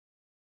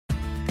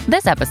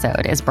This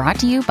episode is brought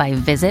to you by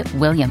Visit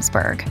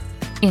Williamsburg.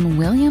 In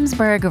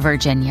Williamsburg,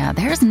 Virginia,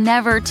 there's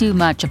never too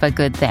much of a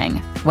good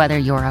thing. Whether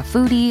you're a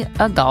foodie,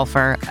 a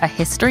golfer, a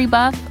history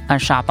buff, a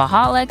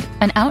shopaholic,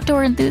 an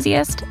outdoor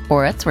enthusiast,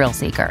 or a thrill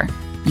seeker,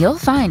 you'll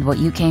find what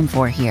you came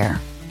for here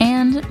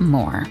and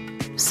more.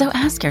 So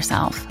ask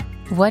yourself,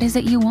 what is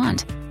it you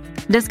want?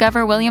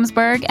 Discover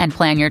Williamsburg and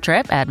plan your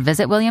trip at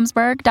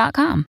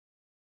visitwilliamsburg.com.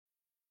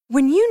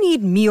 When you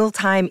need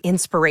mealtime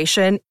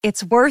inspiration,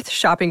 it's worth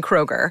shopping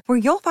Kroger, where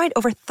you'll find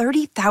over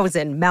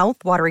 30,000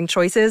 mouth-watering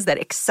choices that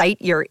excite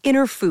your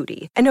inner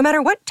foodie. And no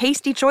matter what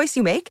tasty choice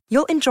you make,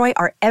 you'll enjoy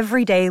our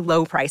everyday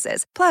low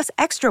prices, plus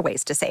extra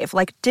ways to save,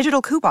 like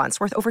digital coupons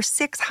worth over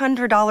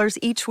 $600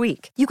 each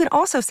week. You can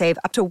also save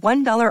up to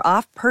 $1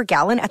 off per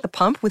gallon at the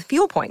pump with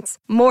fuel points.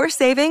 More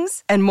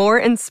savings and more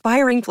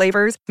inspiring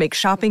flavors make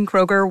shopping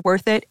Kroger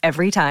worth it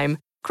every time.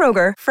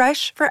 Kroger,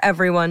 fresh for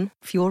everyone.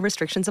 Fuel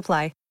restrictions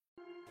apply.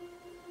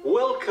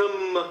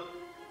 Welcome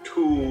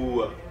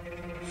to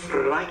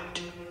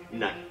Fright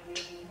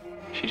Night.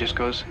 She just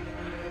goes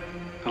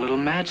a little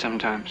mad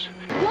sometimes.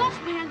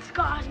 Wolfman's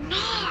got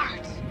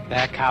nards.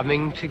 They're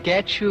coming to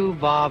get you,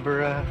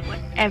 Barbara.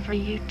 Whatever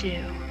you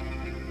do,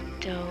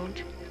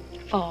 don't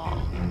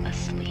fall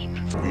asleep.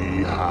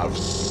 We have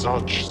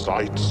such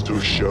sights to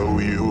show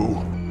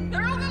you.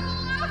 They're all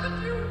gonna laugh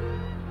at you.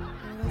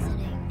 You're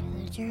listening to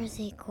the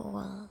Jersey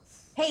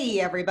Ghouls.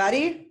 Hey,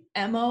 everybody.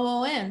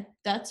 MOON.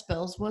 That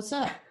spells what's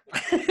up.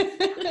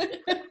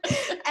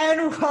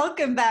 And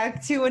welcome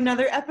back to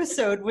another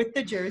episode with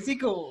the Jersey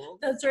Ghouls.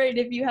 That's right.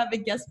 If you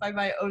haven't guessed by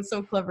my oh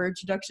so clever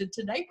introduction,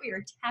 tonight we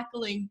are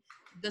tackling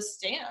The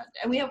Stand.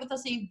 And we have with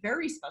us a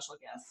very special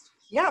guest.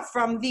 Yeah,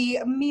 from the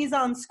Mise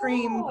en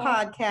Scream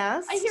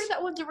podcast. I hear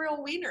that one's a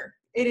real wiener.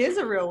 It is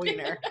a real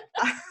wiener.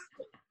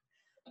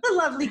 The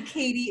lovely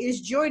Katie is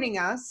joining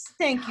us.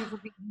 Thank you for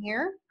being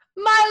here.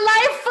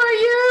 My life for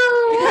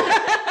you!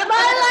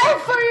 My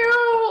life for you!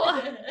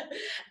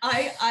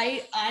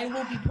 I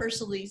will be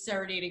personally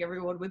serenading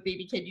everyone with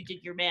Baby Can You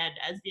Dig Your Man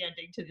as the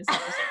ending to this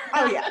episode.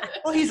 Oh, yeah.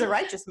 Well, he's a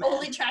righteous man.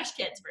 Only Trash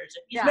Cans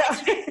version.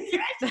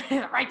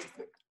 He's righteous.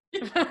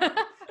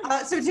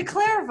 So to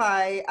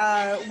clarify,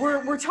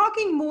 we're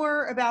talking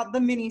more about the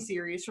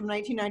miniseries from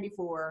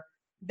 1994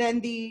 than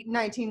the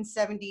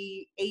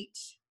 1978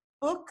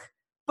 book,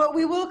 but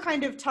we will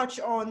kind of touch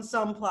on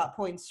some plot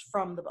points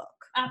from the book.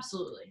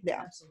 Absolutely.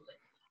 Yeah. Absolutely.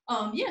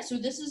 So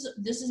this is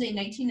a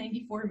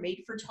 1994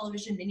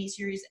 made-for-television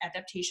miniseries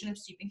adaptation of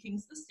Stephen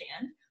King's The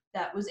Stand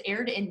that was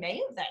aired in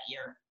May of that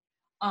year,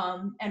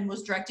 and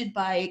was directed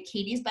by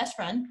Katie's best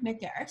friend,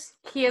 Mick Garris.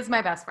 He is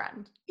my best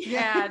friend.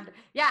 And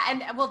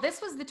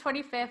this was the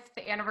 25th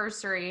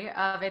anniversary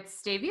of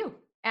its debut.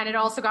 And it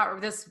also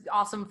got this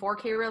awesome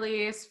 4K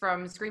release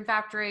from Scream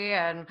Factory.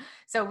 And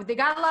so they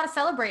got a lot of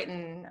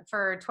celebrating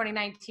for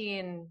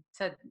 2019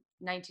 to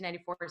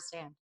 1994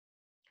 Stand.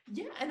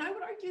 Yeah, and I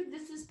would argue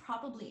this is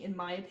probably, in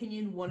my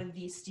opinion, one of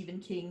the Stephen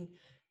King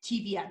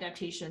TV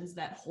adaptations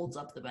that holds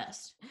up the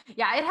best.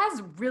 Yeah, it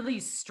has really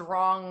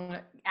strong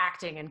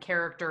acting and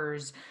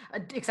characters,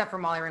 except for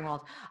Molly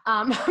Ringwald.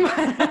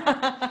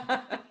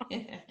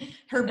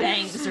 Her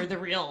bangs are the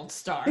real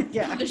star of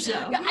the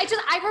show.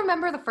 I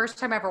remember the first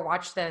time I ever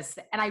watched this,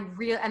 and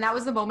and that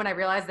was the moment I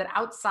realized that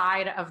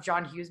outside of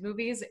John Hughes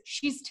movies,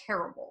 she's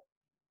terrible.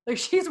 Like,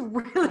 she's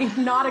really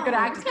not a good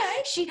actress.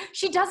 Okay.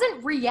 She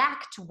doesn't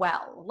react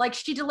well. Like,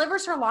 she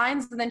delivers her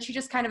lines and then she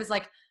just kind of is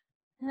like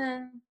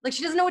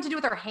she doesn't know what to do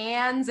with her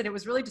hands, and it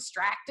was really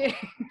distracting.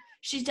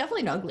 She's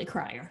definitely an ugly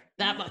crier.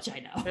 That much I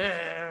know.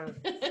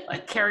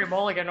 Like Carrie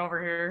Mulligan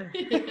over here.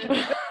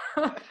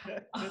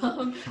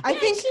 I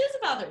think she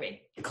doesn't bother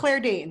me. Claire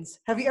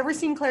Danes. Have you ever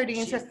seen Claire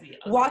Danes?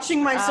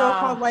 Watching My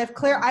So-Called Life.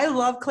 I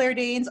love Claire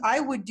Danes. I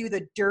would do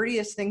the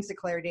dirtiest things to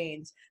Claire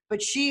Danes,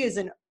 but she is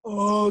an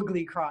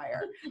ugly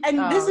crier. And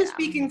this is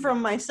speaking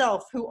from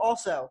myself, who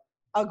also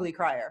ugly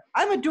crier.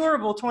 I'm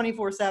adorable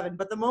 24/7,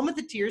 but the moment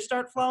the tears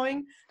start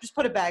flowing, just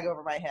put a bag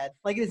over my head.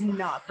 Like, it is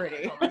not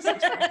pretty.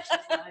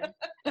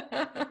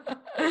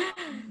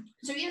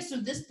 So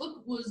this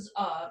book was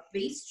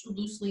based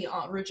loosely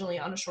originally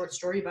on a short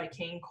story by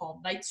King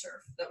called Night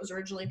Surf that was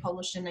originally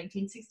published in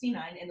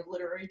 1969 in the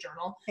Literary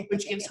Journal,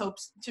 which gives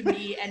hopes to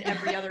me and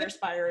every other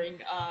aspiring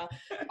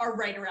art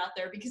writer out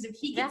there, because if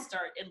he can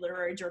start in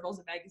literary journals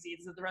and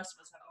magazines, then the rest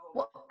of us have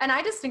hope. Well, and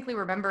I distinctly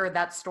remember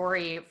that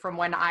story from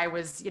when I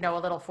was,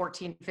 a little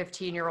 14,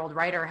 15-year-old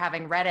writer,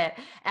 having read it,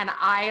 and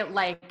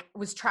I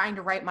was trying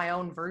to write my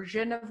own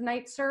version of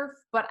Night Surf,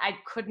 but I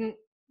couldn't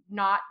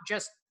not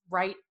just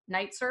write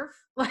Night Surf.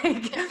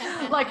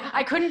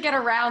 I couldn't get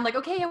around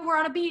okay, we're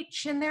on a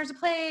beach and there's a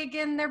plague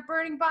and they're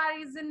burning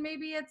bodies and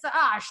maybe it's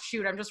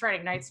I'm just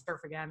writing Night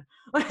Surf again.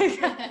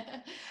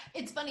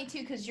 It's funny too,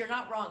 because you're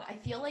not wrong. I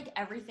feel like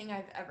everything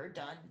I've ever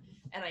done,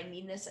 and I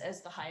mean this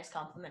as the highest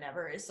compliment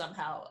ever, is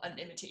somehow an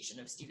imitation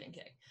of Stephen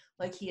King.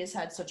 He has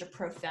had such a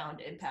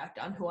profound impact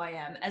on who I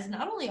am as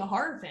not only a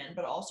horror fan,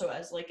 but also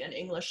as an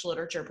English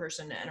literature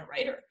person and a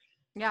writer.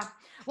 Yeah.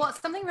 Well,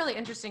 something really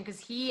interesting, because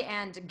he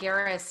and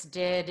Garrus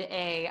did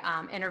a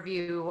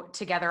interview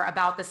together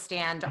about The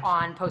Stand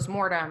on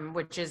Postmortem,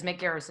 which is Mick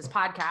Garris's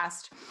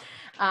podcast.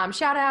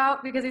 Shout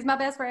out, because he's my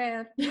best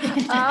friend.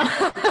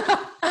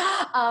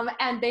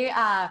 And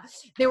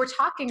they were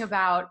talking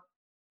about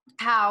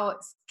how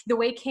the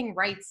way King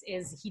writes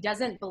is he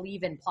doesn't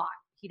believe in plot.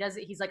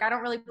 He's like, I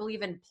don't really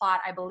believe in plot.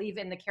 I believe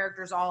in the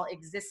characters all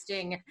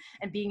existing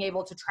and being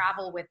able to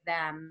travel with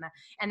them.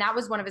 And that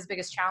was one of his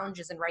biggest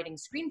challenges in writing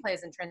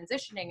screenplays and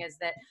transitioning, is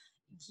that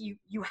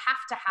you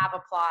have to have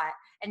a plot,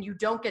 and you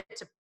don't get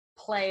to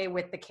play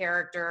with the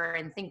character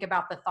and think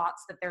about the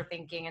thoughts that they're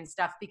thinking and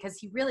stuff, because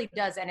he really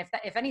does. And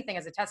if anything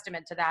is a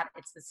testament to that,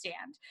 it's The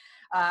Stand,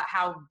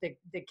 how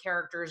the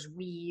characters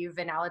weave.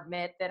 And I'll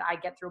admit that I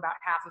get through about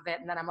half of it,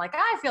 and then I'm like,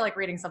 I feel like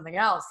reading something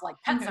else, like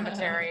Pet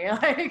Sematary.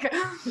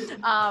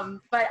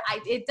 But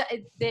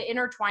the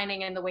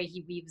intertwining and the way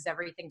he weaves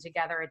everything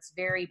together, it's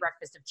very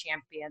Breakfast of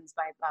Champions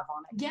by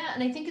Vonik. Yeah,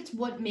 and I think it's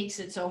what makes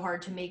it so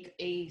hard to make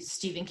a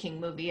Stephen King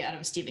movie out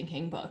of a Stephen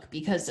King book,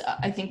 because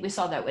I think we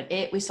saw that with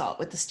it. We saw it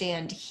with The Stand.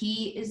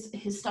 His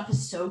stuff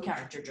is so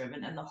character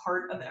driven, and the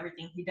heart of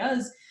everything he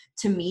does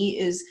to me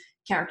is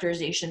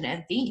characterization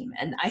and theme,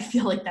 and I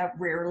feel like that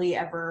rarely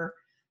ever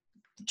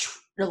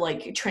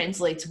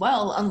translates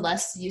well,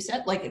 unless you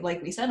said like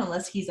we said,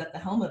 unless he's at the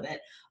helm of it.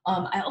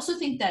 I also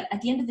think that at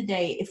the end of the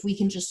day, if we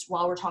can just,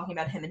 while we're talking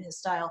about him and his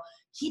style,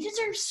 he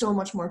deserves so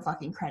much more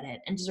fucking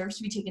credit and deserves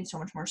to be taken so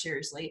much more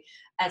seriously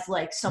as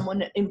like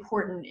someone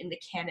important in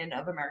the canon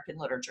of American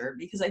literature,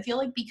 because I feel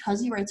like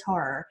because he writes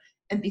horror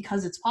and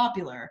because it's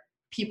popular,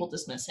 people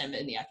dismiss him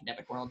in the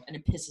academic world, and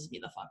it pisses me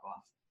the fuck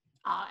off.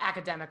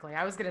 Academically,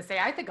 I was gonna say,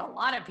 I think a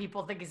lot of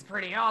people think he's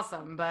pretty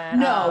awesome, but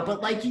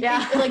but like,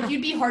 yeah, like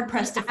you'd be hard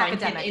pressed to find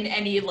him in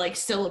any like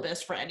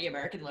syllabus for any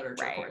American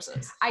literature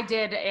courses. I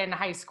did in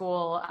high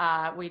school.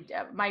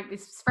 My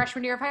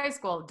freshman year of high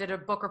school, did a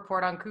book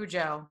report on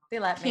Cujo. They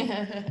let me.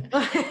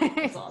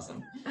 That's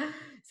awesome.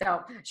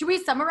 So, should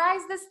we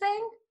summarize this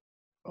thing?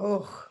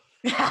 Oh,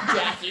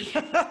 Jackie,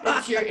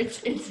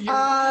 it's your.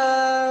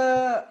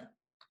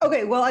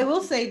 Okay, well, I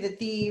will say that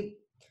the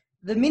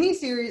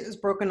miniseries is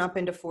broken up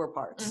into 4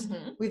 parts.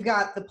 Mm-hmm. We've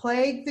got The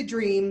Plague, The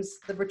Dreams,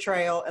 The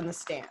Betrayal, and The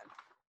Stand.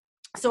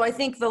 So I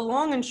think the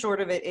long and short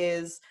of it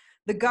is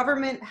the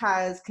government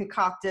has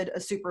concocted a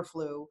super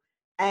flu,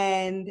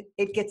 and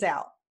it gets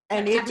out.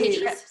 And Captain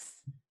Trips.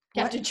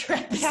 Captain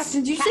Trips.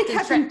 Did you say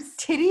Captain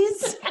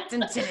Titties?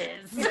 Captain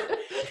Titties.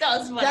 That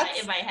was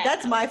what in my head.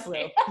 That's my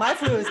flu. My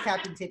flu is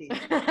Captain Titties.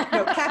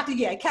 No,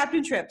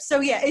 Captain Trips. So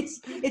yeah,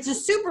 it's a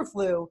super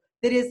flu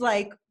that is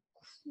like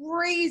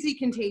crazy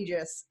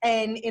contagious,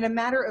 and in a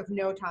matter of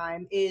no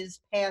time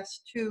is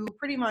passed to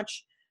pretty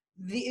much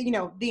the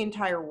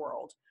entire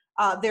world.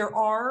 There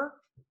are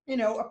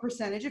a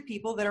percentage of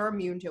people that are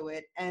immune to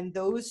it, and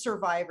those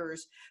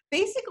survivors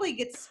basically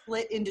get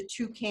split into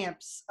 2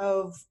 camps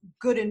of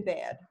good and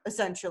bad,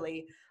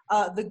 essentially.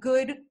 The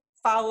good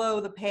follow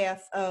the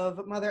path of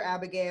Mother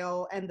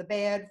Abigail, and the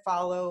bad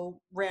follow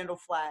Randall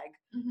Flagg,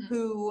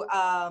 who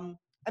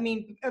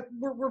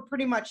we're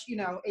pretty much,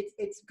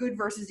 it's good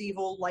versus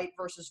evil, light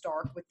versus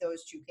dark with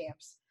those 2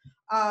 camps.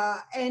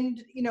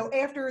 And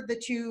after the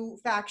 2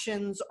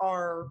 factions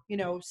are,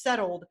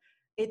 settled,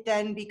 it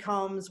then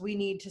becomes, we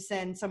need to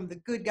send some of the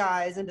good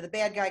guys into the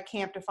bad guy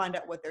camp to find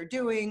out what they're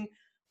doing.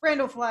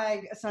 Randall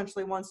Flagg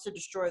essentially wants to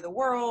destroy the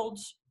world.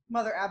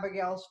 Mother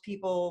Abigail's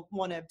people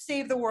want to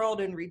save the world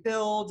and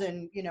rebuild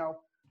and,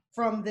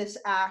 from this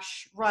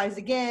ash rise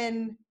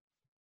again.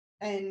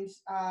 And,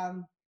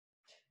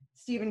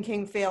 Stephen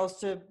King fails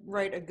to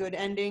write a good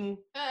ending.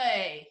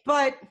 Hey.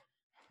 But,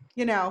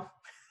 hey.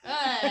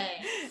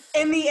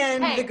 In the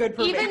end, the good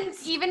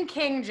prevails. Even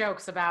King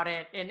jokes about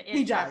it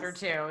in chapter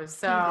 2.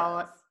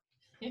 So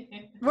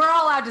we're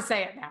all allowed to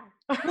say it now.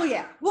 Well,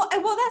 yeah. Well,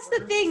 that's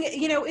the thing.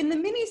 In the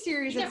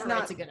miniseries, it's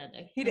not a good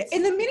ending.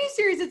 In the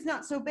miniseries, it's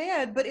not so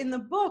bad, but in the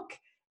book,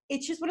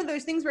 it's just one of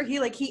those things where the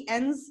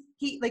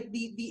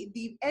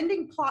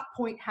ending plot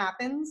point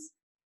happens.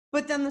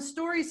 But then the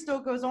story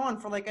still goes on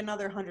for like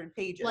another 100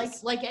 pages.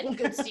 Like any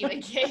good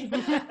Stephen King.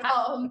 But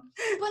I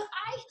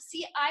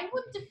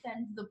would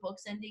defend the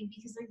book's ending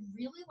because I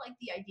really like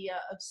the idea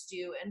of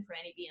Stu and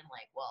Franny being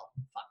like, well,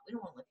 fuck, we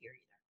don't want to live here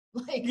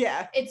either. Like,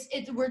 yeah,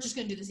 we're just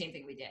going to do the same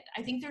thing we did.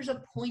 I think there's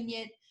a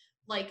poignant,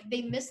 like,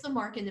 they missed the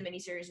mark in the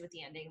miniseries with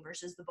the ending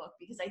versus the book,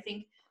 because I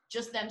think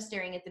just them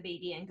staring at the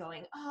baby and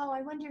going, oh,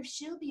 I wonder if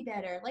she'll be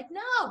better. Like,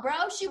 no,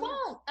 bro, she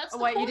won't. That's the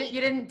point.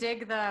 You didn't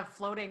dig the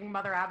floating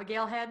Mother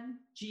Abigail head?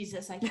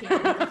 Jesus, I can't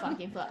even the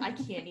fucking foot. I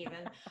can't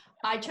even.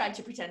 I tried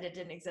to pretend it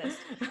didn't exist.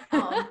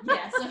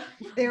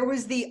 There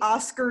was the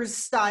Oscars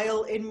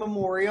style in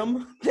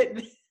memoriam that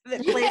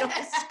played on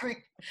the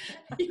screen.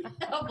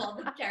 Of all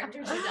the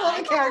characters who died. All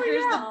the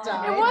characters that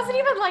died. It wasn't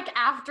even like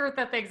after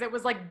the things. It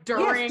was like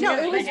during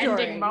the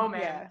ending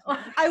moment. Yeah.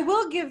 I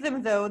will give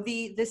them, though,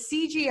 the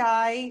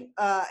CGI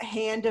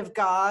hand of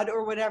God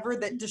or whatever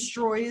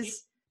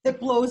that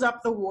blows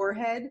up the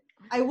warhead.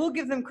 I will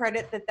give them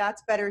credit that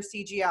that's better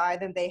CGI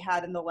than they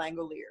had in the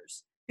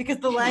Langoliers. Because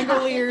the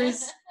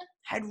Langoliers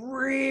had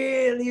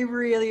really,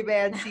 really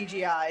bad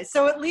CGI.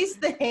 So at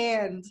least the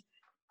hand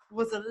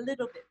was a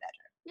little bit better.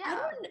 Yeah.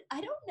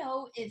 I don't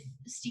know if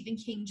Stephen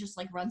King just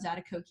like runs out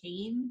of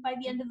cocaine by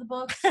the end of the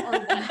books or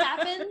what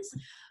happens,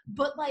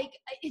 but like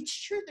it's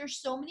true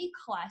there's so many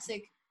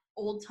classic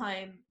old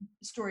time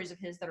stories of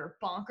his that are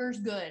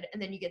bonkers good,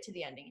 and then you get to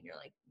the ending and you're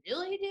like,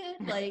 really,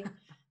 dude? Like,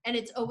 and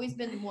it's always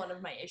been one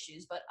of my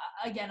issues, but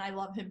again, I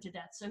love him to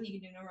death, so he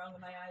can do no wrong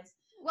in my eyes.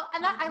 Well,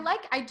 and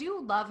I do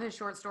love his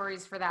short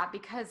stories for that,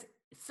 because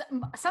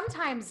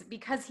sometimes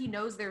because he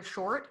knows they're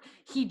short,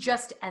 he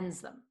just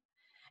ends them.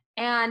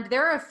 And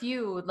there are a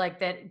few like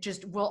that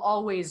just will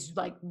always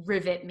like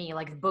rivet me.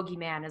 Like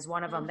Boogeyman is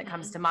one of them that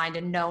comes to mind,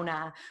 and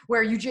Nona,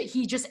 where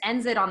he just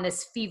ends it on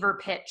this fever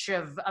pitch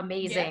of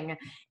amazing,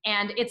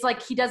 and it's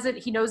like he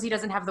knows he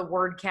doesn't have the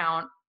word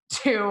count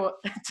to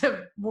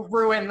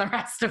ruin the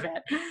rest of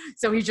it,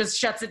 so he just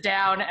shuts it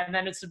down and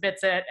then it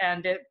submits it,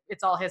 and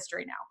it's all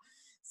history now.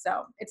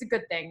 So it's a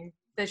good thing.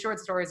 The short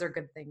stories are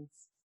good things.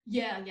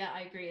 Yeah,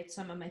 I agree. It's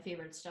some of my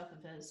favorite stuff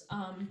of his.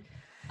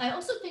 I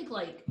also think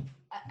like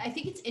I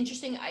think it's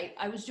interesting.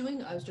 I was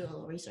doing a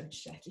little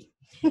research, Jackie,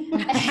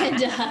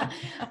 and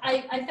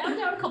I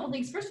found out a couple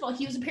things. First of all,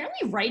 he was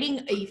apparently writing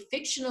a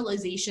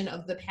fictionalization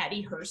of the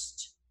Patty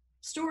Hearst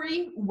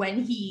story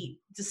when he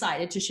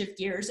decided to shift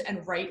gears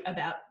and write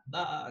about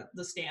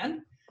the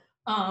Stand.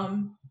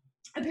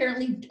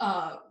 Apparently,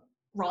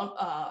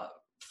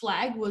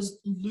 Flagg was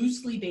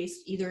loosely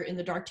based either in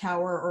the Dark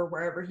Tower or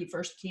wherever he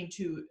first came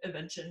to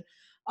invention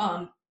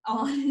on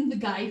the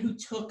guy who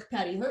took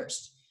Patty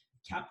Hearst.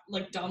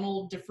 Like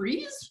Donald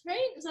DeFreeze,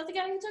 right? Is that the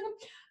guy who took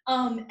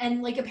him?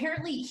 And like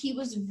apparently he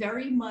was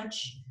very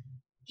much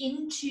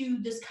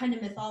into this kind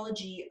of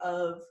mythology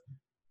of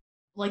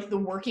like the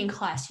working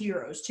class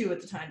heroes too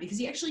at the time, because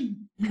he actually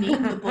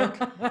named the book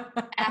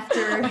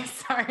after.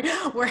 Sorry,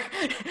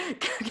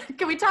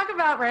 can we talk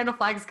about Randall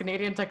Flagg's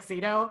Canadian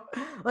tuxedo?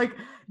 Like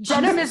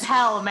denim is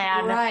hell,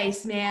 man.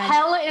 Christ, man.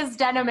 Hell is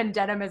denim, and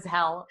denim is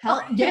hell.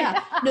 Hell,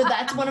 yeah. No,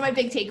 that's one of my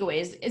big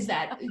takeaways. Is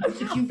that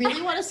if you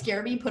really want to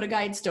scare me, put a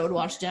guy in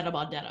Stonewatch denim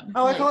on denim.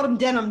 Oh, I called him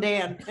Denim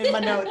Dan in my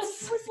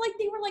notes. It was like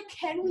they were like,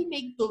 can we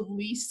make the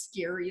least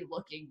scary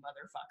looking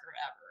motherfucker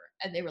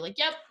ever? And they were like,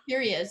 yep,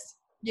 here he is.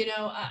 You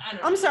know, I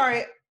don't know. I'm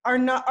sorry.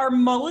 Are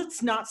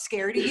mullets not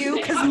scared of you?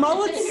 Because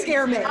mullets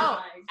scare me.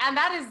 Oh, and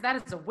that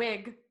is a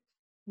wig.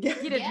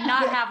 He did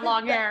not have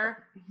long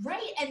hair.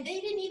 Right, and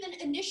they didn't even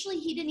initially.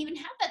 He didn't even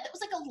have that. That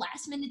was like a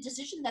last minute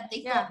decision that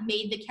they thought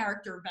made the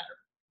character better.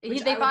 They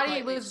thought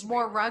he was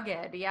more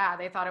rugged. Yeah,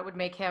 they thought it would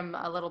make him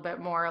a little bit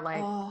more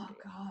like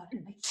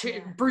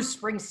Bruce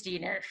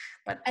Springsteen-ish.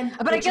 But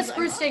I guess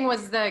Bruce Sting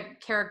was the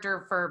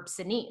character for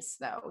Sinise,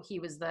 though. He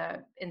was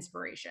the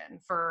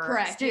inspiration for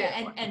correct. Stu.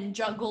 Yeah, and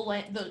Jungle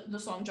Land, the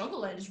song Jungle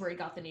Land is where he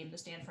got the name The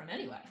Stand from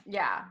anyway.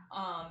 Yeah.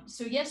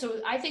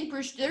 So I think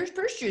there's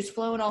Bruce juice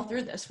flowing all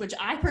through this, which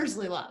I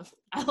personally love.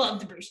 I love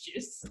the Bruce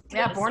juice.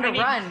 Yeah, born to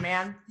run,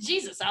 man.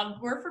 Jesus,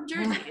 we're from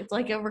Jersey. It's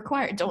like a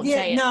required. Don't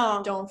say it.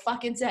 No. Don't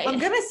fucking say it. I'm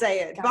gonna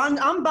say it.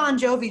 I'm Bon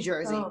Jovi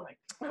Jersey. Oh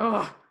my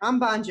God. I'm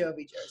Bon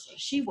Jovi Jersey.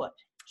 She would.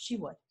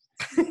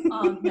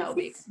 No.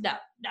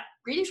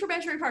 Greetings from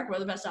Battery Park, one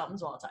of the best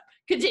albums of all time.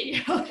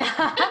 Continue.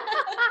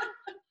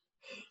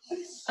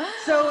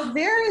 So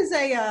there is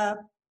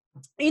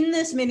in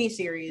this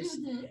miniseries,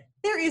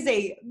 there is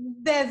a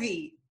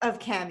bevy of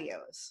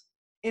cameos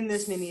in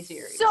this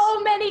miniseries.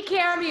 So many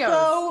cameos.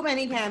 Oh Wait,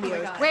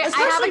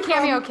 I have a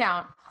cameo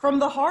count. From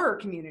the horror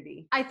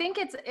community. I think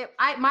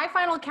my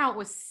final count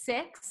was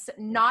 6,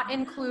 not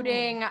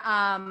including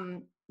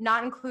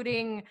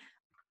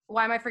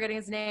why am I forgetting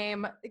his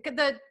name?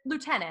 The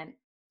lieutenant,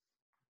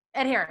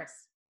 Ed Harris.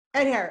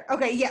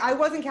 Okay, yeah, I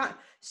wasn't counting.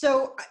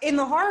 So in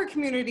the horror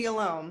community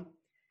alone,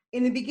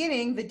 in the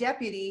beginning, the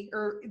deputy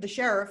or the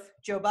sheriff,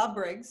 Joe Bob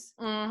Briggs.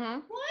 Mm-hmm.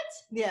 What?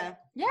 Yeah.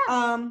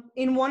 Yeah.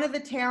 In one of the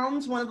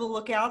towns, one of the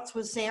lookouts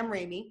was Sam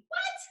Raimi.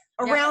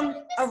 What?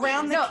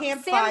 Around the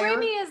campfire. Sam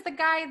Raimi is the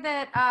guy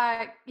that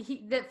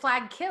that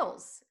Flagg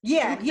kills.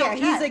 Yeah.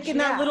 He's like in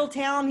that little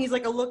town. He's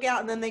like a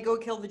lookout, and then they go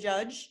kill the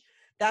judge.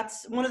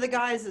 That's one of the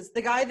guys. Is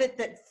the guy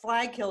that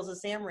Flagg kills is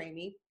Sam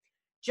Raimi.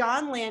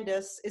 John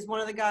Landis is one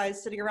of the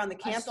guys sitting around the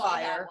campfire. I saw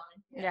that one.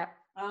 Yeah.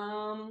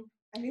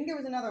 I think there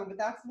was another one, but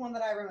that's the one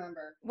that I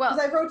remember. Well,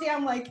 because I wrote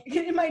down like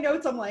in my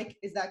notes, I'm like,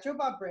 is that Joe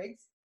Bob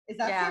Briggs? Is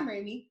that Sam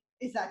Raimi?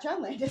 Is that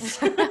John Landis?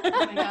 Oh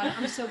my God,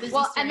 I'm so busy.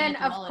 Well, and then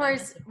of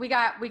course we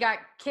got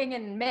King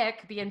and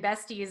Mick being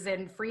besties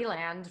in Free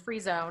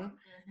Zone,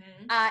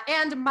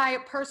 and my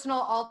personal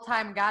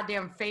all-time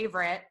goddamn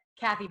favorite,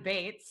 Kathy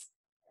Bates.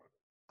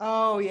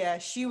 Oh yeah,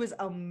 she was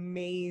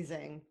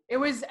amazing. It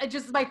was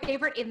just my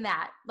favorite in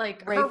that.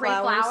 Like Ray her Ray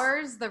Flowers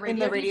Flowers, the radio, in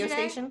the radio DJ.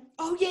 station.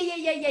 Oh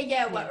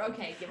yeah. Well,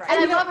 okay, you're right.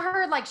 And I love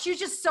her. Like she was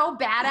just so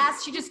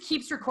badass. She just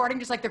keeps recording,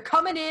 just like they're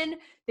coming in.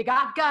 They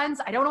got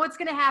guns. I don't know what's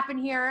gonna happen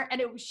here.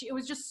 And it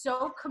was just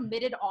so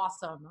committed,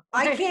 awesome.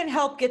 I can't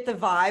help get the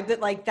vibe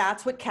that like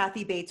that's what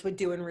Kathy Bates would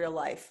do in real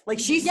life. Like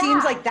she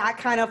seems like that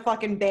kind of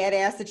fucking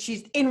badass that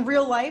she's in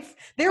real life.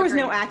 There was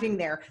no acting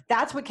there.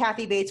 That's what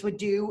Kathy Bates would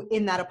do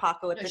in that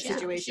apocalyptic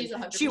situation. She's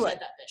 100% she would.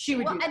 that bitch. She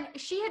would. Well, do and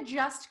she had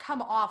just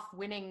come off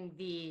winning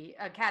the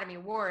Academy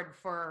Award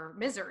for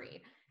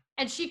Misery.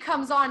 And she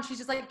comes on, she's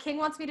just like, King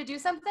wants me to do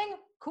something?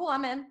 Cool,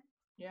 I'm in.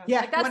 Yeah,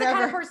 like, that's whatever. the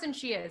kind of person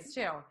she is,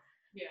 too.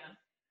 Yeah.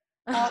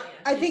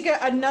 I think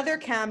another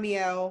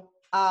cameo,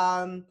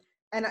 and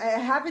I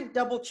haven't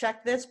double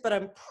checked this, but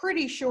I'm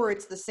pretty sure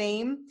it's the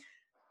same.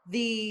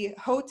 The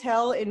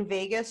hotel in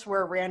Vegas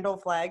where Randall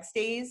Flagg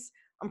stays,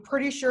 I'm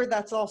pretty sure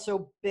that's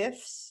also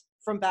Biff's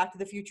from Back to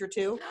the Future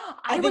 2.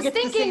 I was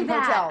thinking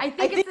that. Hotel. I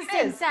think it's the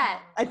same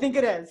set. I think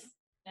it is.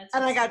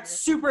 And I got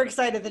super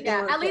excited that they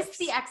were at least Biff's.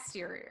 the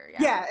exterior.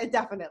 Yeah, it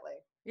definitely.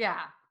 Yeah.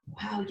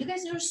 Wow, you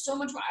guys know so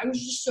much more. I was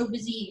just so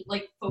busy,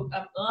 like,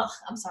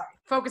 I'm sorry.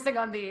 Focusing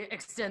on the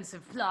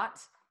extensive plot.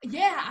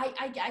 Yeah,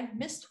 I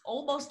missed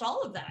almost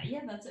all of that.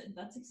 Yeah,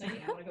 that's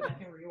exciting. I want to go back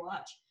and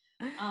rewatch.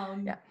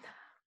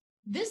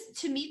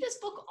 To me, this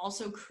book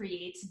also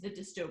creates the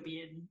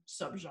dystopian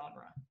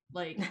subgenre.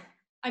 Like,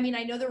 I mean,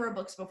 I know there were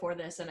books before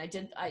this, and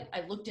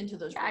I looked into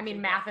those. Yeah, I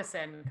mean,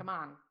 Matheson, come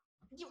on.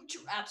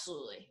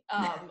 Absolutely.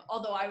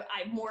 Although I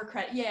more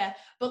credit,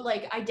 but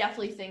like, I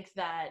definitely think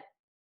that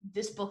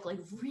this book like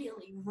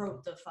really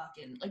wrote the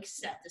fucking like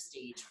set the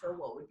stage for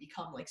what would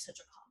become like such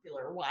a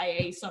popular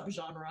YA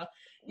subgenre.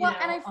 Well,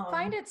 and I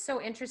find it so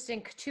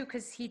interesting too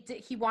because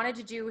he wanted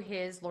to do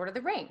his Lord of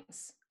the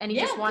Rings, and he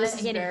just wanted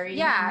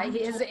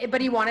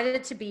but he wanted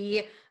it to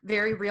be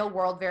very real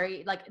world,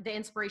 very like the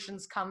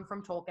inspirations come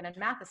from Tolkien and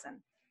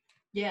Matheson.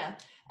 Yeah.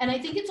 And I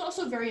think it's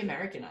also very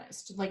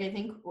Americanized. Like, I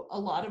think a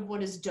lot of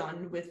what is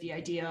done with the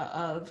idea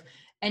of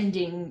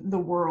ending the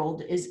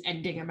world is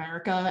ending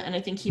America. And I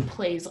think he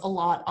plays a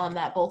lot on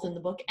that, both in the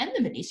book and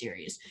the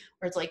miniseries,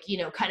 where it's like, you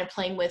know, kind of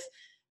playing with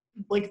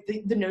like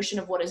the notion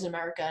of what is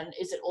America and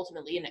is it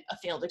ultimately a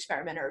failed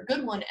experiment or a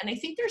good one. And I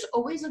think there's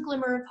always a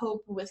glimmer of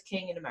hope with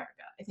King in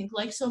America. I think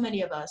like so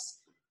many of us,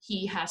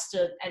 he has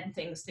to end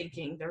things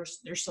thinking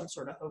there's some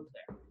sort of hope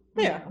there.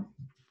 Yeah. You know?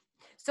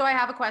 So I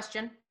have a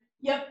question.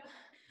 Yep.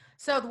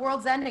 So the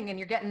world's ending and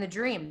you're getting the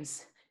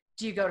dreams.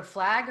 Do you go to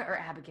Flagg or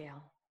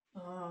Abigail?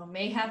 Oh,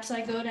 mayhaps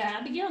I go to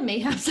Abigail.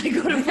 Mayhaps I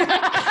go to Flagg.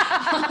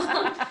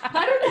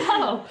 I don't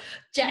know.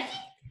 Jackie?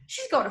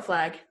 She's going to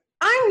Flagg.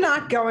 I'm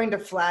not going to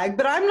Flagg,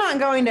 but I'm not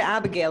going to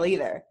Abigail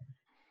either.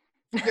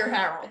 You're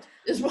Harold.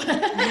 Is what.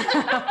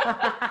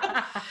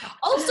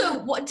 Also,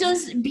 what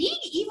does being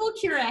evil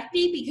cure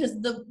acne?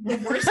 Because the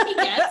worse he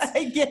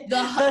gets,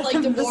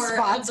 the more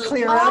spots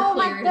clear up. Oh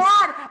my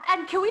god!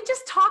 And can we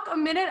just talk a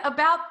minute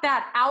about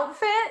that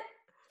outfit?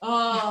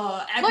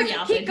 Oh, every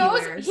outfit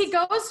he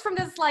goes from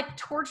this like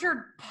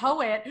tortured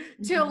poet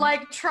to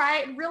like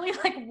really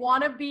like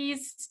wannabe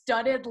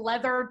studded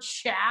leather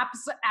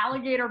chaps,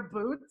 alligator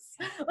boots.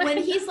 When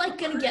he's like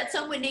gonna get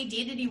some with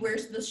Nadine and he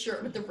wears the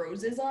shirt with the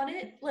roses on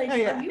it. Like, are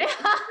you in real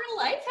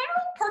life,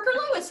 Harold? Parker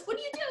Lewis, what are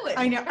you doing?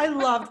 I know. I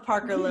loved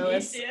Parker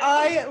Lewis.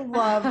 I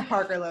loved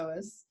Parker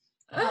Lewis.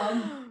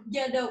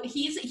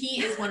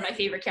 He is one of my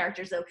favorite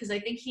characters though, because I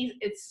think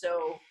it's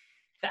so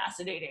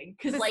fascinating.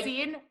 Because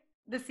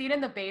the scene in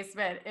the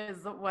basement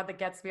is the one that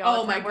gets me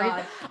all the time. Oh my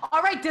god!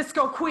 All right,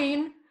 Disco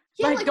Queen.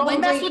 Yeah, like don't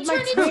mess with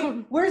my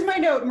tune. Where's my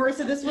note,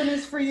 Marissa? This one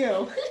is for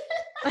you.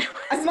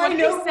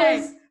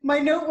 My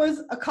note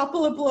was a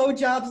couple of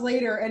blowjobs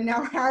later, and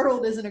now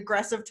Harold is an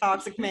aggressive,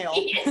 toxic male.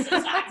 He is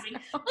so toxic.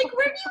 Like,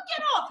 where do you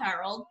get off,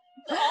 Harold?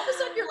 All of a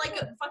sudden, you're like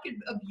a fucking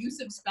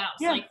abusive spouse.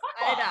 Yeah, like, fuck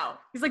off. I know.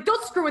 He's like,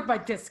 don't screw with my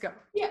disco.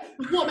 Yeah,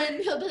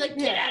 woman. He'll be like,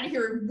 get out of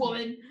here,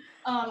 woman.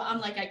 I'm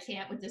like, I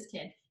can't with this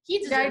kid. He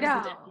deserves the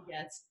death he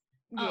gets.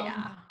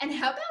 And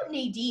how about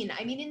Nadine?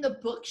 I mean, in the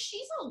book,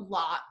 she's a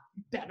lot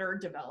better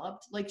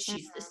developed. Like,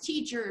 she's this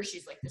teacher.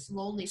 She's like this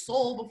lonely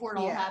soul before it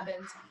all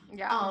happens.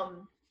 Yeah.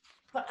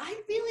 But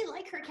I really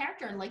like her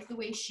character and like the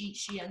way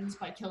she ends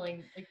by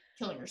killing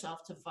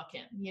herself to fuck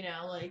him. You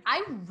know, like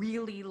I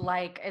really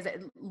like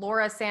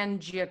Laura San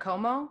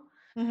Giacomo.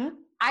 Mm-hmm.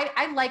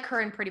 I like her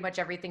in pretty much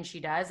everything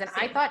she does, and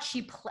I thought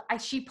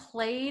she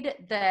played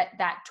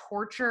that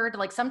tortured.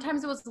 Like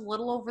sometimes it was a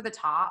little over the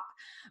top,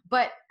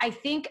 but I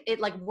think it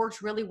like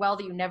worked really well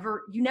that you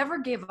never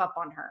gave up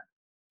on her.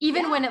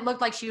 Even when it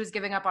looked like she was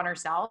giving up on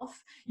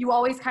herself, you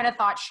always kind of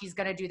thought she's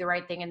going to do the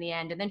right thing in the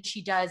end. And then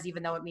she does,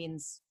 even though it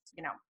means,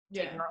 you know,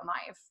 taking her own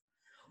life.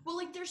 Well,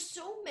 like, there's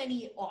so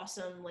many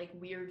awesome, like,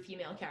 weird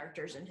female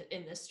characters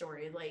in this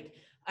story. Like,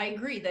 I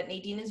agree that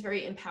Nadine is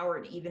very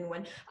empowered, even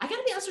when, I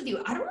gotta be honest with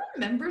you, I don't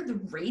remember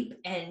the rape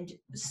and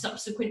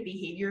subsequent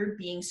behavior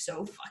being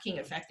so fucking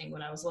affecting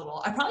when I was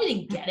little. I probably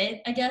didn't get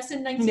it, I guess,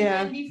 in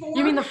 1994.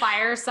 You mean the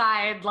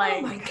fireside, like...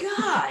 Oh my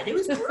God, it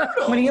was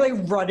brutal. When he, like,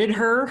 rutted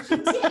her.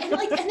 And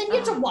then you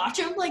had to watch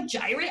him, like,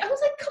 gyrate. I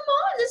was like, come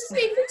on, this is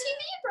made for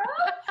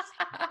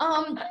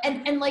TV, bro.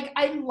 And like,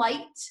 I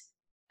liked...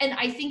 And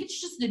I think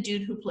it's just the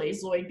dude who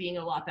plays Lloyd being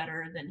a lot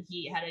better than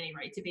he had any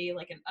right to be,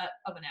 like,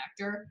 of an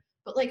actor.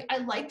 But, like, I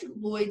liked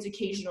Lloyd's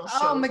occasional shows.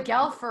 Oh,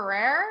 Miguel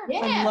Ferrer?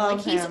 Yeah, love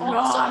like, he's him.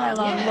 awesome. God,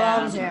 I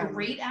love He's him. a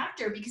great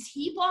actor because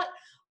he brought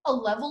a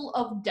level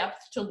of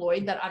depth to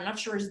Lloyd that I'm not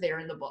sure is there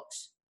in the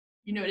books.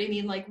 You know what I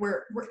mean? Like,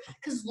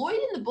 because Lloyd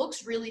in the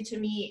books really, to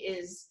me,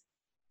 is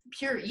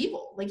pure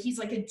evil. Like, he's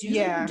like a dude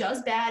who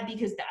does bad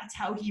because that's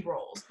how he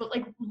rolls. But,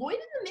 like, Lloyd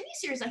in the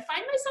miniseries, I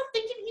find myself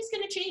thinking he's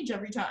going to change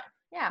every time.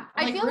 Yeah,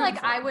 I'm, I feel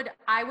like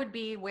I would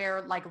be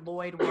where like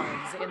Lloyd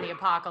was in the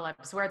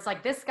apocalypse, where it's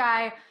like this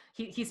guy,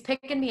 he's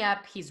picking me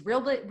up, he's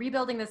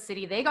rebuilding the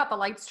city. They got the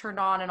lights turned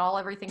on and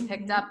everything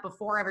picked up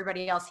before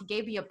everybody else. He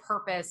gave me a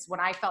purpose when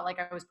I felt like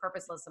I was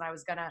purposeless and I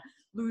was gonna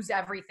lose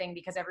everything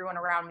because everyone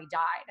around me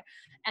died.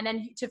 And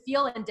then to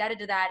feel indebted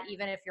to that,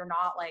 even if you're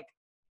not like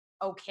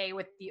okay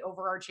with the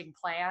overarching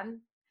plan,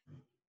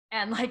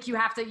 and like you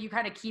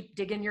kind of keep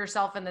digging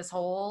yourself in this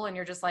hole, and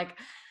you're just like,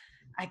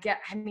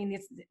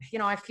 it's,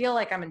 I feel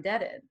like I'm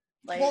indebted.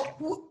 Like,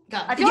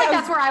 I feel like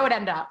that's where I would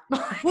end up.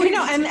 Well,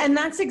 and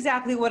that's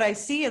exactly what I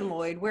see in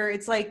Lloyd, where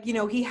it's like,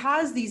 he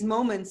has these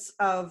moments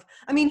of,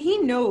 he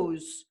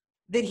knows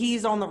that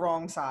he's on the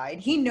wrong side.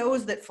 He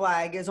knows that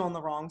Flag is on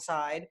the wrong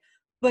side,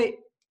 but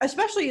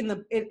especially in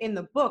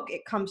the book,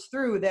 it comes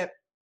through that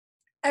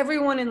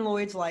everyone in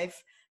Lloyd's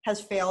life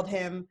has failed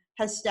him,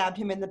 has stabbed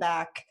him in the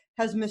back,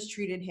 has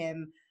mistreated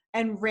him.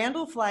 And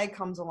Randall Flagg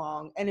comes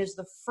along and is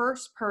the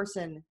first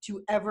person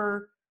to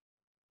ever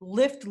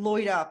lift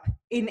Lloyd up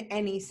in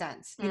any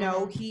sense.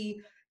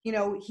 He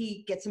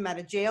gets him out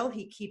of jail.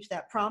 He keeps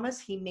that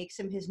promise. He makes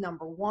him his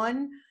number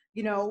one.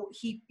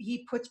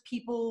 He puts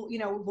people,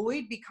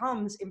 Lloyd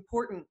becomes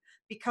important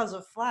because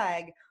of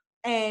Flagg.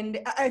 And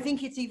I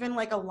think it's even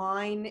like a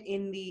line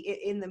in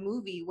the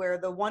movie where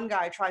the one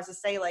guy tries to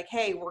say like,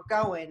 hey, we're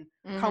going,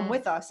 come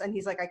with us. And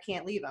he's like, I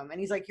can't leave him. And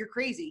he's like, you're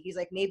crazy. He's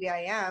like, maybe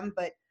I am,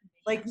 but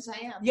like, yes,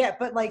 I am. Yeah,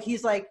 but like,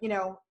 he's like,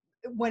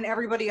 when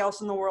everybody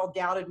else in the world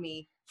doubted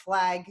me,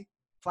 Flagg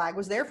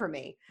was there for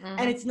me.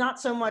 And it's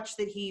not so much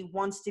that he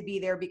wants to be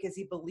there because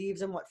he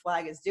believes in what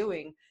Flagg is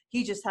doing.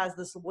 He just has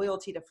this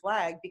loyalty to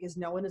Flagg because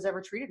no one has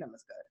ever treated him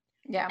as good.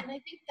 Yeah. And I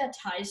think that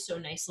ties so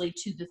nicely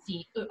to the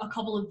theme, a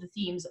couple of the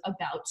themes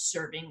about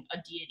serving a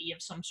deity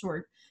of some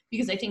sort,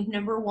 because I think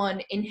number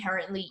one,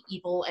 inherently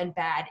evil and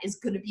bad is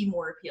going to be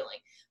more appealing.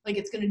 Like,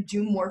 it's going to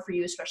do more for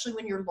you, especially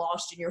when you're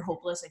lost and you're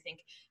hopeless. I think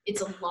it's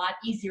a lot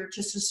easier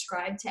to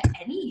subscribe to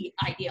any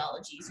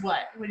ideologies.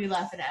 What are you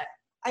laughing at?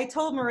 I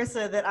told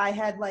Marissa that I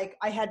had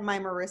my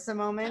Marissa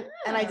moment,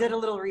 and I did a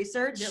little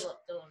research. Did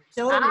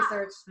a little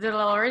research.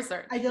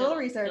 I did a little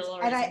research,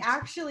 and I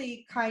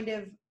actually kind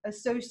of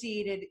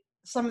associated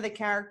some of the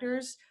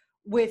characters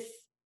with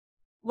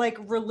like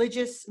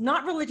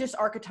not religious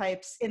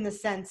archetypes in the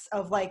sense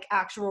of like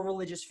actual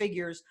religious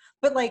figures,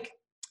 but like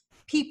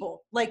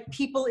people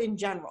in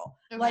general.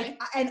 Okay.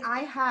 Like, and I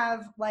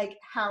have like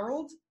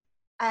Harold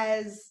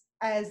as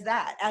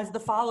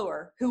the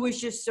follower who was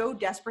just so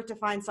desperate to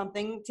find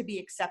something to be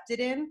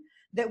accepted in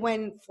that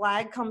when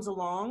Flagg comes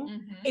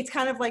along, it's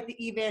kind of like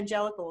the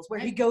evangelicals where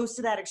he goes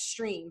to that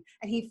extreme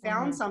and he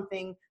found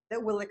something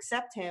that will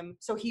accept him.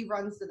 So he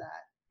runs to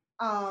that.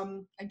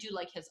 I do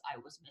like his I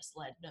was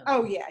misled. No.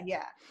 Oh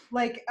yeah.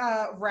 Like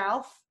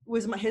Ralph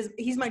was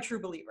he's my true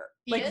believer.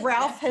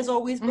 Ralph has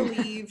always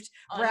believed.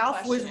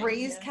 Ralph was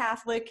raised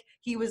Catholic.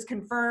 He was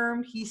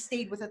confirmed. He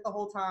stayed with it the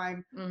whole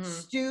time.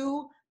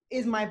 Stu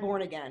is my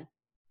born again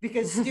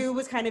because Stu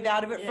was kind of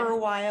out of it for a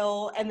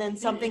while and then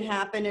something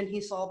happened and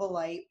he saw the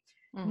light.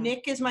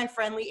 Nick is my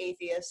friendly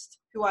atheist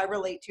who I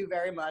relate to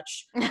very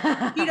much.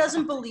 He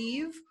doesn't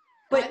believe.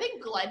 But I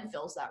think Glenn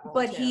fills that role.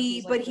 But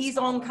he's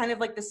on kind of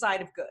like the side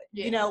of good.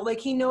 Yeah. Like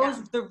he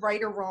knows the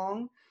right or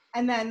wrong.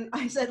 And then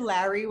I said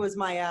Larry was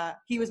my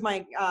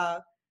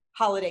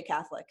holiday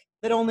Catholic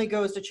that only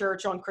goes to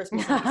church on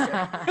Christmas and Easter.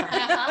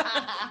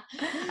 I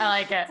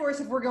like it. Of course,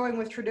 if we're going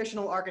with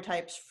traditional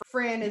archetypes,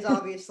 Fran is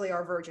obviously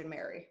our Virgin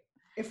Mary.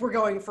 If we're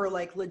going for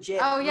like legit,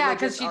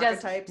 because she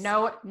archetypes.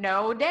 Does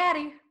no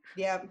daddy.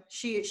 Yeah,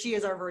 she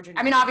is our Virgin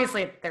Mary. I mean,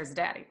 obviously there's a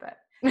daddy, but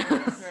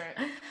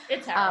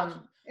it's Harold.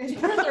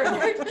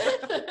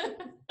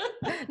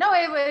 No,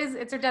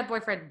 it's her dead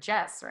boyfriend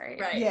Jess, right?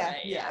 Right.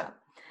 Yeah.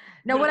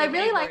 No, what I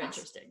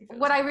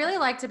really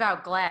liked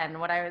about Glenn,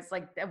 what I was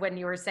like when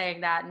you were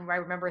saying that, and I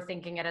remember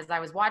thinking it as I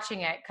was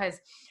watching it, because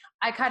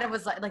I kind of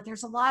was like,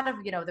 there's a lot of,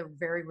 the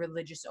very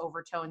religious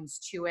overtones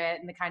to it,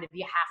 and the kind of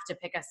you have to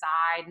pick a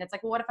side, and it's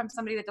like, well, what if I'm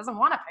somebody that doesn't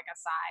want to pick a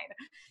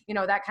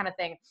side, that kind of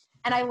thing.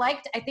 And I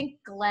think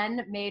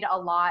Glenn made a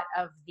lot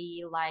of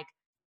the like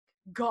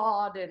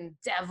God and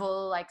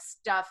devil like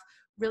stuff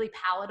really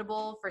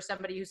palatable for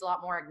somebody who's a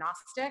lot more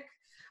agnostic.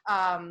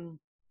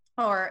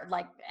 Or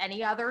like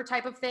any other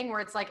type of thing where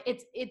it's like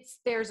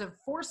there's a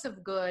force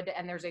of good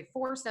and there's a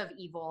force of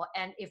evil,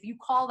 and if you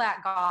call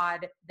that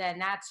God, then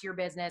that's your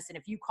business, and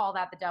if you call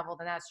that the devil,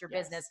 then that's your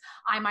business.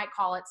 I might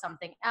call it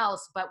something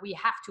else, but we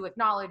have to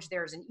acknowledge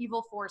there's an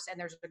evil force and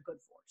there's a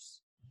good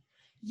force.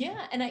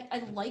 Yeah, and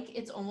I like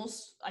it's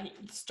almost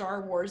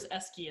Star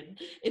Wars-esque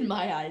in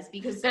my eyes,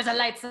 because there's a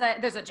light side,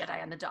 there's a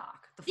Jedi in the dark.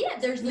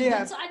 There's the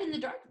good side and the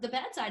dark, the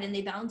bad side, and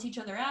they balance each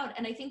other out.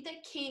 And I think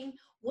that King,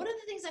 one of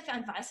the things I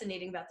found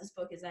fascinating about this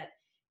book is that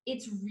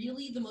it's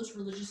really the most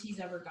religious he's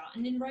ever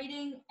gotten in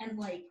writing. And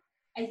like,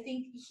 I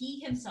think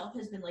he himself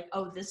has been like,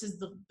 oh, this is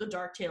the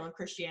dark tale of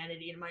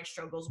Christianity and my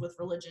struggles with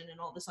religion and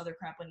all this other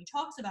crap when he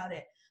talks about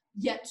it.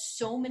 Yet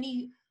so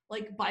many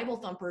like Bible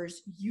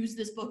thumpers use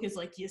this book as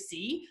like, you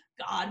see,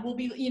 God will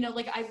be,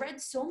 like I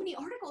read so many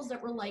articles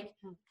that were like,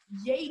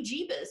 yay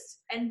Jeebus,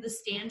 and the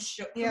Stand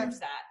proves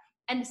that.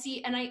 And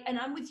see, and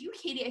I'm with you,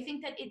 Katie. I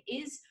think that it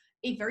is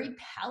a very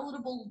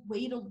palatable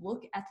way to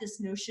look at this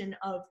notion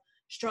of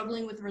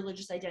struggling with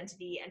religious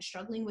identity and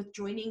struggling with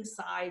joining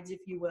sides, if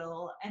you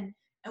will, and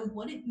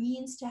what it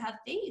means to have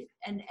faith.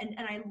 And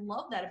I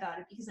love that about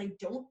it, because I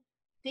don't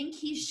think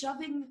he's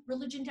shoving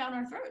religion down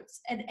our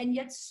throats, and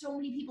yet so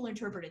many people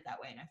interpret it that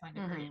way, and I find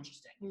it very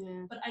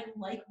interesting. But I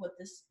like what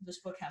this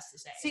book has to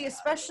say. See,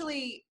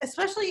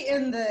 especially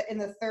in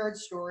the third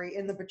story,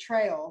 in the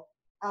betrayal,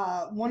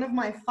 one of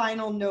my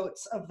final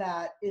notes of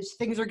that is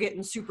things are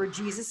getting super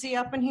Jesus-y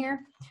up in here,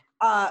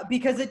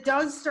 because it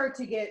does start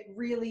to get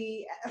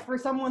really, for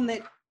someone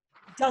that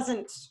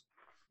doesn't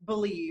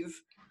believe,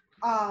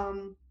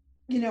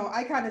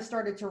 I kind of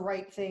started to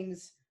write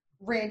things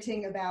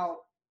ranting about,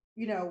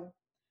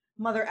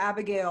 Mother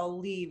Abigail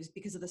leaves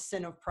because of the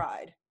sin of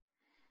pride.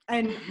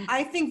 And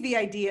I think the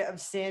idea of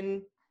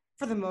sin,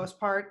 for the most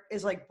part,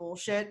 is like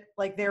bullshit.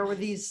 Like there were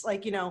these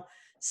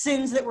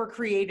sins that were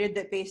created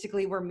that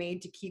basically were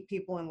made to keep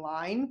people in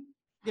line,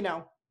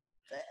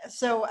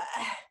 so.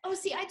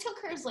 See, I took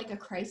her as like a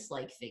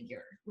Christ-like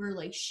figure, where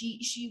like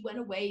she went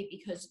away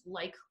because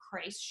like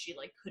Christ, she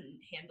like couldn't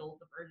handle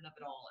the burden of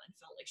it all and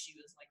felt like she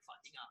was like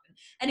fucking up.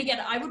 And again,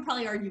 I would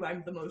probably argue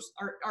I'm the most,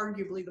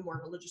 arguably the more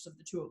religious of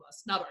the two of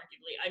us. Not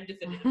arguably, I'm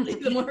definitively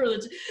the more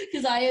religious,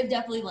 because I am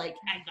definitely like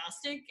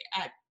agnostic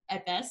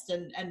at best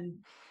and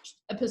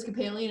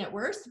Episcopalian at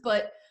worst,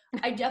 but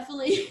I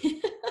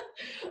definitely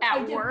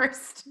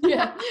worst.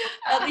 Yeah,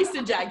 at least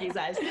in Jackie's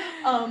eyes.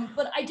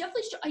 But I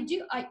definitely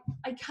I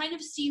kind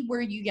of see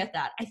where you get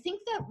that. I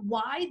think that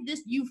why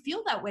you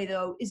feel that way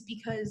though is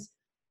because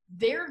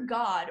their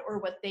God, or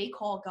what they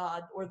call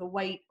God, or the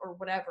white or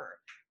whatever,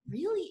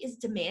 really is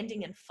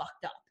demanding and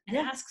fucked up and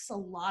asks a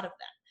lot of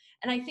them.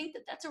 And I think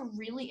that that's a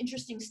really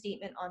interesting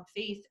statement on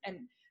faith and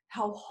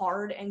how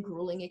hard and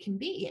grueling it can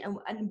be,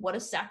 and what a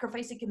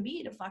sacrifice it can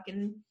be to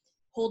fucking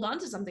hold on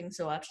to something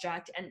so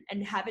abstract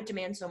and have it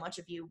demand so much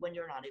of you when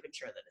you're not even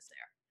sure that it's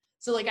there.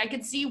 So like I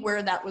could see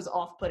where that was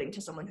off-putting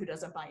to someone who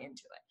doesn't buy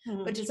into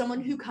it. But to someone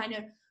who kind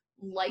of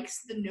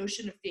likes the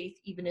notion of faith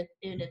even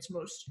in its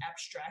most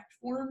abstract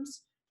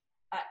forms,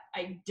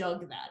 I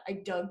dug that.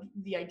 I dug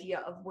the idea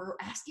of, we're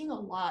asking a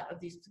lot of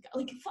these,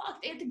 like, fuck,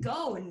 they had to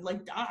go and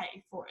like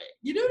die for it.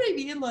 You know what I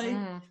mean? Like,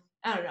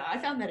 I don't know. I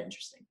found that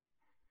interesting,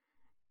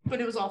 but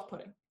it was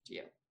off-putting to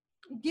you.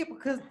 Yeah,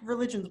 because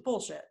religion's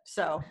bullshit.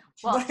 So,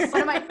 well,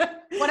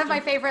 one of my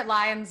favorite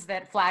lines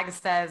that Flag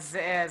says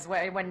is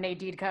when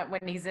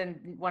he's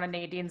in one of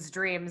Nadine's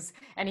dreams,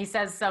 and he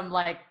says some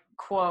like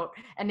quote,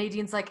 and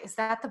Nadine's like, "Is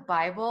that the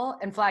Bible?"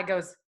 And Flag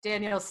goes,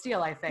 "Daniel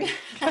Steele, I think."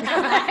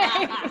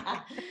 I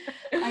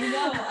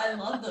know, I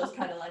love those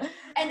kind of lines.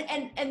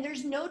 And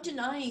there's no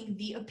denying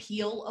the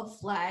appeal of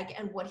Flag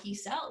and what he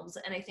sells.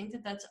 And I think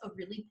that that's a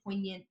really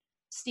poignant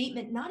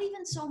statement, not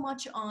even so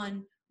much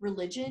on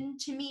religion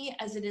to me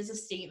as it is a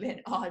statement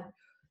on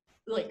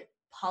like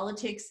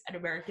politics and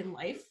American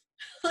life.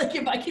 Like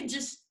if I could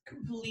just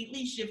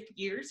completely shift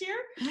gears here,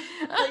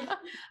 like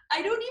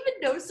I don't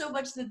even know so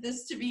much that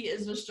this to me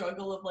is a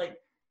struggle of like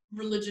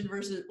religion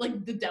versus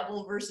like the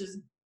devil versus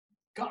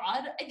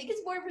God. I think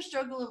it's more of a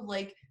struggle of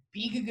like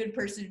being a good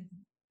person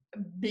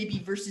maybe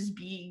versus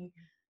being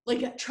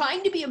like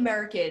trying to be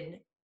American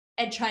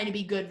and trying to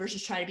be good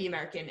versus trying to be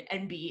American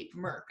and be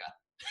America.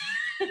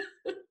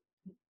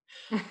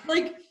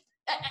 Like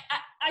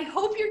I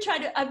hope you're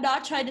I'm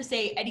not trying to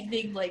say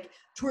anything like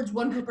towards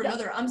one group or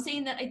another. I'm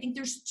saying that I think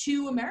there's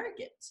two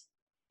Americans.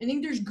 I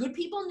think there's good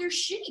people and there's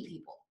shitty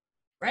people,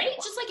 right?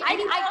 Just like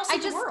anywhere else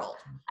in the world.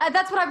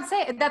 That's what I'm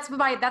saying. That's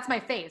my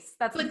face.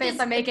 That's the face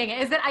I'm making.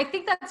 Is that I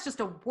think that's just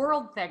a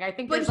world thing. I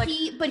think but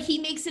he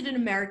makes it an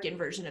American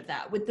version of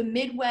that, with the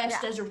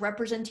Midwest as a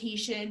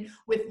representation,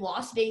 with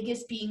Las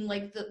Vegas being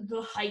like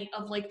the height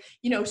of like,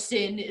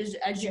 sin is,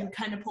 as you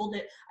kind of pulled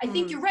it. I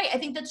think you're right. I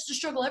think that's the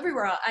struggle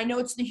everywhere. I know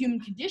it's the human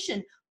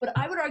condition, but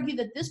I would argue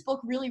that this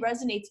book really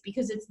resonates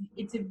because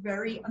it's a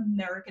very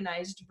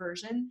Americanized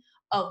version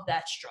of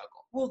that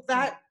struggle. Well,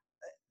 that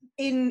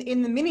in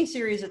the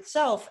miniseries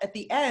itself, at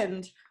the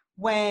end,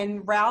 when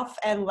Ralph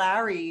and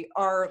Larry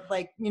are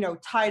like,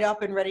 tied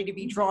up and ready to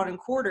be drawn and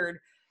quartered,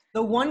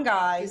 the one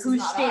guy who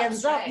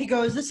stands up, he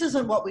goes, "This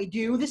isn't what we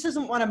do. This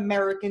isn't what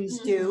Americans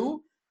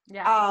do."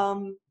 Yeah.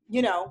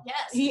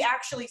 Yes. He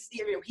actually,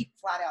 he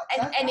flat out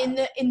says and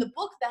that. in the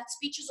book, that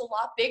speech is a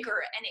lot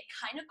bigger, and it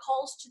kind of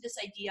calls to this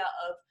idea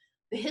of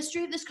the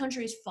history of this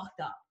country is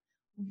fucked up.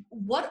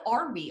 What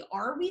are we?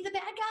 Are we the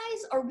bad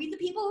guys? Are we the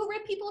people who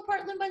rip people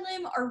apart limb by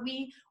limb?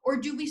 Or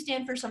do we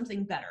stand for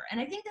something better? And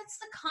I think that's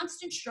the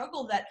constant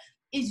struggle that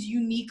is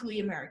uniquely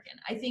American.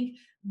 I think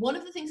one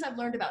of the things I've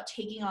learned about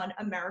taking on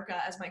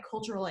America as my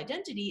cultural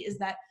identity is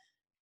that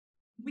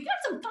we got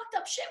some fucked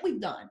up shit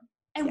we've done,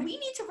 and we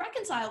need to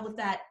reconcile with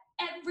that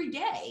every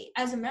day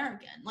as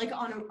American, like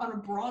on a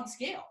broad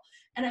scale.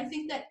 And I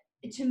think that,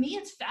 to me,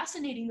 it's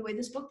fascinating the way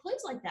this book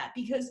plays like that,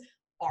 because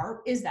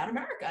is that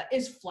America?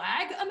 Is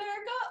Flag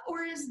America,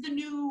 or is the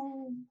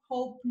New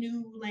Hope,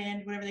 New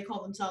Land, whatever they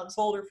call themselves?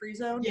 Boulder Free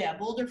Zone? Yeah,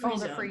 Boulder Free Zone.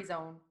 Boulder Free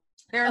Zone.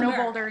 There are no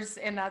boulders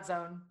in that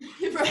zone.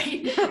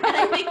 Right. And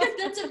I think that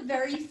that's a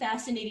very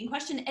fascinating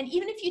question. And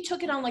even if you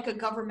took it on like a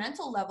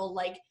governmental level,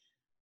 like,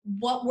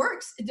 what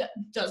works?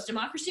 Does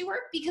democracy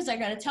work? Because I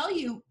got to tell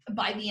you,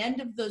 by the end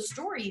of the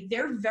story,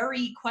 they're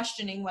very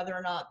questioning whether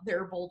or not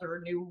their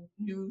Boulder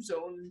new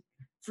zone,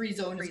 free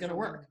zone is going to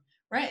work.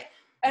 Right.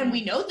 And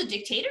we know the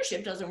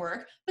dictatorship doesn't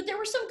work, but there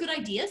were some good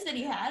ideas that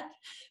he had.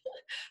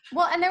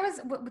 Well, and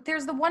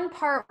there's the one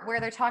part where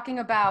they're talking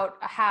about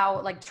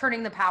how, like,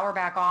 turning the power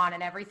back on,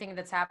 and everything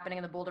that's happening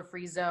in the Boulder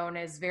Free Zone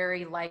is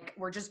very like,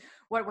 we're just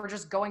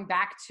going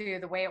back to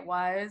the way it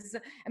was.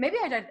 And maybe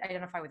I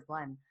identify with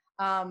Glenn.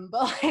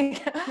 But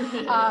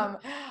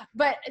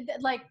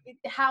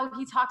how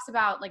he talks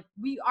about, like,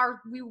 we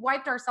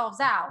wiped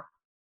ourselves out,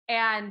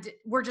 and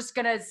we're just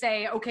going to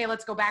say, okay,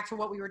 let's go back to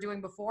what we were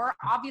doing before.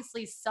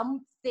 Obviously,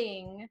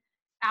 something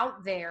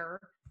out there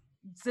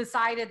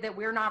decided that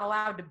we're not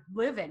allowed to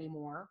live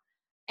anymore.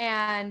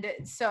 And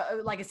so,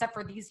 like, except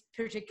for these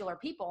particular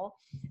people.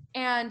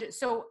 And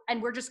so,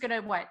 and we're just going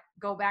to,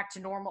 go back to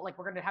normal. Like,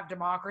 we're going to have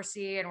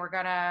democracy, and we're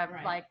going to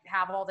like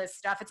have all this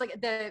stuff. It's like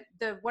the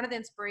one of the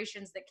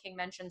inspirations that King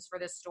mentions for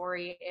this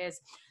story is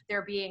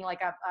there being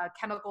like a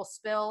chemical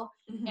spill,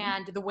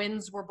 and the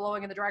winds were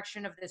blowing in the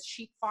direction of this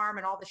sheep farm,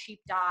 and all the sheep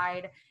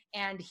died.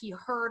 And he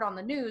heard on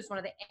the news one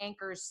of the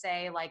anchors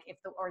say, like, I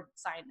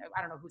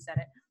don't know who said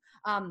it,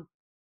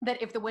 that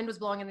if the wind was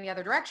blowing in the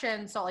other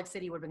direction, Salt Lake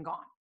City would have been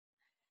gone.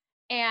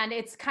 And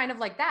it's kind of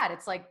like that.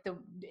 It's like the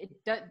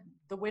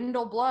wind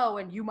will blow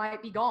and you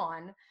might be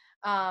gone.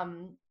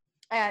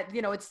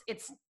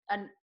 It's a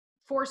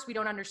force we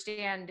don't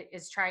understand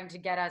is trying to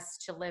get us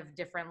to live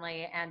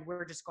differently, and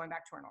we're just going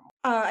back to our normal.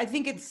 I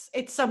think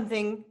it's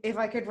something, if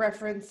I could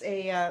reference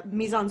a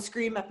Mise en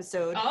Scream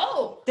episode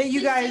that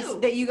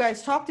you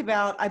guys talked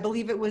about. I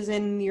believe it was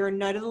in your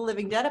Night of the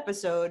Living Dead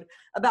episode,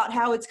 about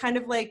how it's kind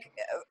of like,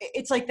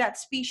 it's like that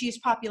species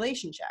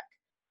population check.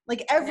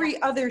 Like,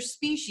 every other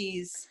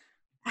species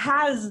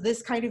has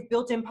this kind of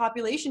built-in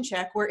population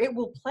check where it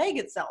will plague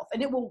itself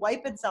and it will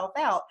wipe itself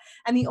out.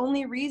 And the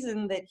only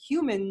reason that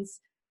humans,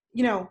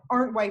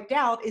 aren't wiped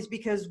out is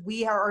because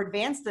we are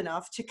advanced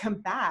enough to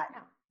combat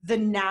the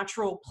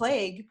natural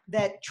plague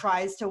that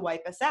tries to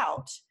wipe us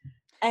out.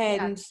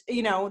 And,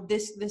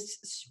 this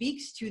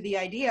speaks to the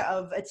idea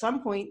of, at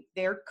some point,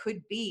 there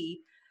could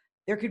be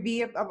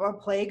a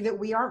plague that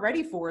we aren't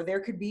ready for.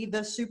 There could be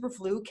the super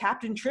flu.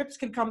 Captain Trips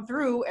could come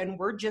through, and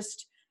we're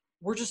just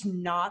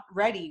not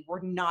ready.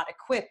 We're not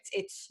equipped.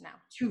 It's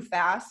too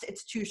fast,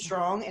 it's too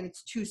strong, and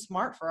it's too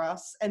smart for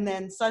us. And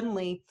then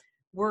suddenly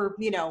we're,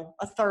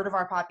 a third of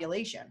our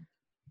population.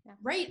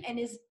 Right. And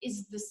is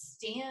the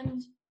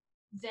stand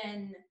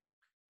then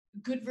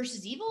good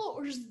versus evil,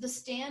 or is the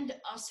stand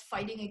us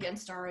fighting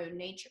against our own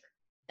nature?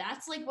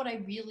 That's like what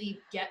I really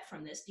get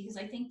from this, because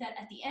I think that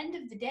at the end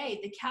of the day,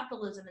 the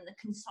capitalism and the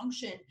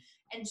consumption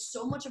and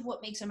so much of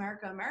what makes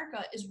America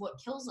America is what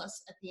kills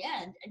us at the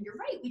end. And you're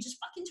right, we just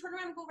fucking turn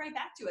around and go right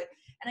back to it.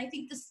 And I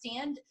think the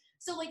stand,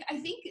 so like, I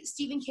think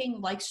Stephen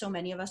King, like so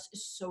many of us,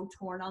 is so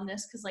torn on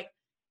this, because like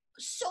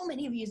so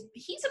many of you,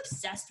 he's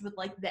obsessed with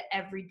like the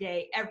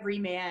everyday,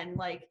 everyman,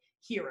 like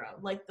hero,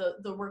 like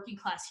the working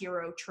class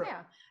hero trope.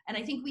 Yeah. And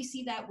I think we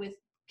see that with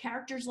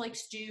characters like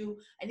Stu.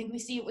 I think we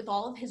see it with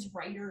all of his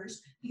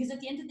writers, because at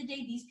the end of the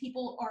day, these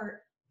people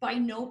are like,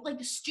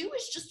 Stu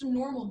is just a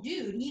normal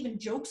dude. He even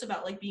jokes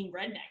about like being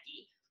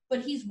rednecky,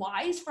 but he's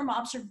wise from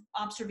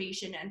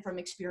observation and from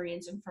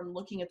experience and from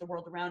looking at the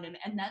world around him.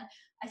 And that,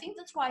 I think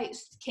that's why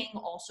King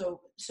also,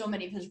 so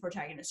many of his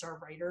protagonists are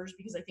writers,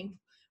 because I think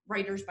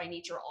writers by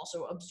nature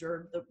also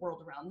observe the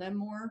world around them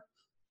more.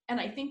 And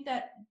I think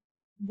that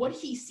what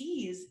he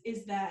sees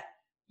is that,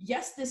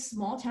 yes, this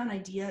small town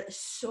idea is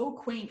so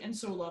quaint and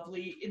so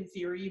lovely in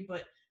theory,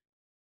 but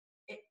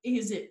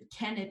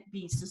can it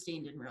be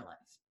sustained in real life?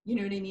 You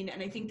know what I mean?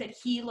 And I think that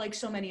he, like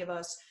so many of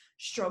us,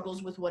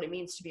 struggles with what it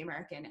means to be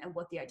American and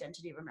what the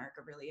identity of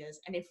America really is,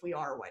 and if we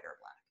are white or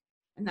black.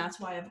 And that's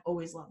why I've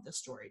always loved this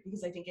story,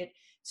 because I think it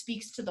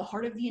speaks to the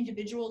heart of the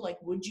individual. Like,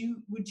 would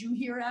you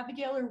hear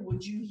Abigail or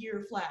would you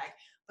hear Flag?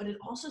 but it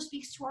also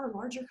speaks to our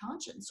larger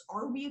conscience.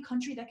 Are we a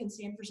country that can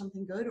stand for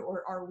something good,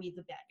 or are we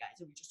the bad guys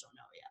and we just don't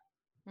know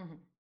yet? Mm-hmm.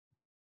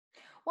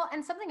 Well,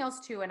 and something else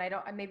too, and I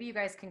don't, maybe you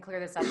guys can clear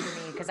this up for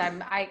me because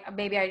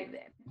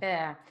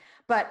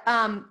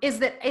is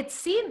that it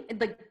seemed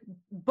like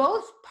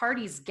both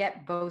parties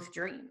get both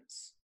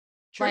dreams.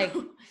 True. Like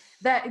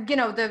that,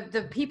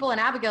 the people in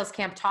Abigail's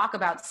camp talk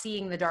about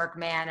seeing the dark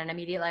man and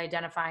immediately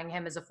identifying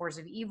him as a force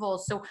of evil.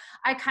 So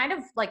I kind of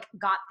like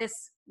got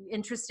this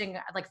interesting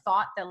like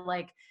thought that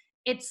like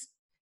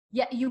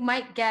you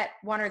might get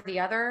one or the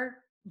other,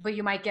 but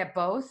you might get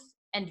both.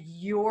 And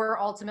you're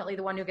ultimately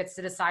the one who gets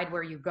to decide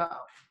where you go,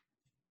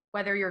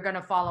 whether you're going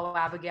to follow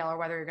Abigail or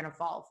whether you're going to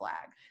follow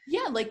Flag.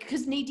 Yeah, like,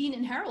 because Nadine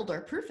and Harold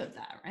are proof of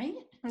that, right?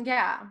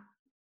 Yeah.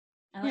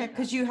 Yeah,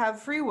 because you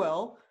have free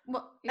will,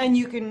 and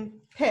you can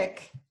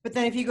pick. But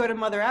then if you go to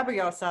Mother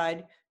Abigail's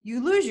side,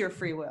 you lose your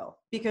free will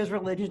because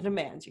religion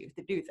demands you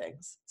to do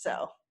things.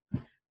 So.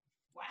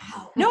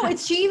 Wow. No,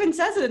 she even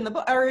says it in the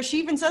book, or she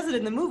even says it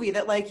in the movie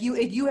that like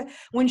you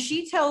when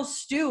she tells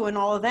Stu and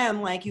all of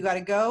them like you got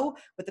to go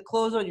with the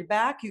clothes on your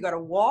back, you got to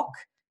walk,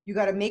 you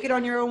got to make it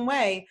on your own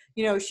way.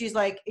 She's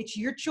like, it's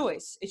your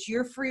choice, it's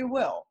your free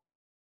will.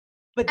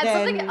 But and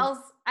then something else,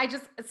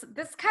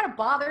 this kind of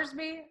bothers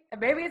me,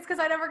 and maybe it's because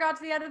I never got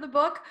to the end of the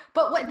book.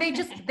 But what they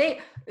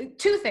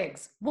two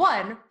things.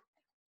 One,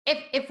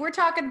 if we're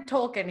talking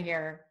Tolkien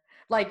here,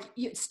 like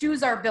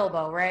Stu's our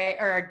Bilbo, right?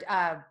 Or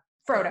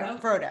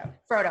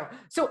Frodo.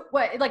 So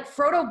what, like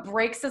Frodo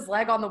breaks his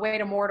leg on the way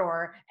to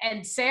Mordor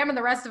and Sam and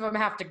the rest of them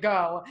have to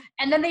go.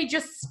 And then they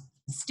just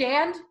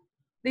stand.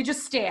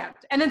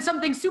 And then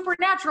something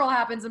supernatural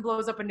happens and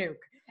blows up a nuke.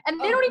 And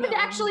they don't even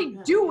actually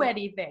do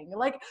anything.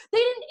 Like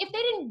if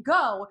they didn't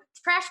go,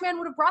 Trash Man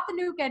would have brought the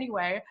nuke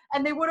anyway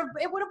and it would have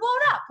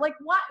blown up. Like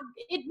what?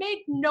 It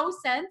made no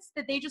sense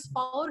that they just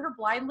followed her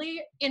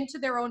blindly into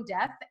their own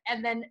death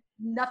and then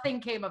nothing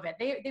came of it.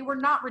 They were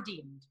not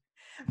redeemed.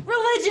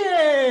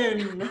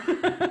 Religion.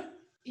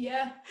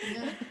 yeah,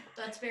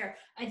 that's fair.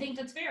 I think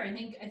that's fair. I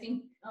think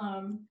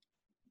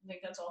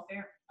that's all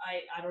fair.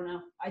 I don't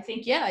know. I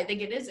think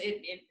it is.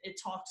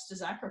 It talks to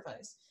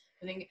sacrifice.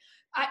 I think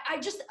I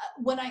just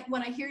when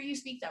I hear you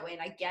speak that way,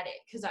 and I get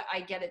it because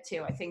I get it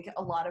too. I think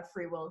a lot of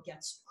free will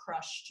gets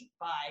crushed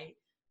by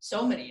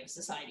so many of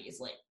society's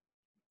like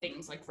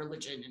things like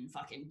religion and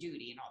fucking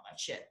duty and all that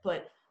shit.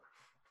 But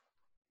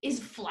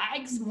is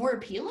Flags more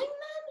appealing then?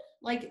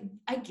 Like,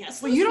 I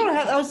guess. Well, you don't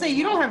have. I would say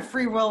you don't have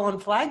free will on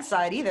Flag's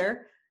side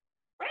either.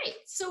 Right.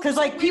 So because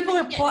like people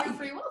are plotting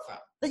free will from.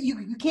 That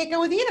you can't go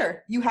with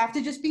either. You have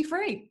to just be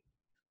free.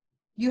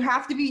 You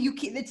have to be. You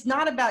can't. It's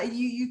not about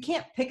you. You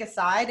can't pick a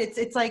side.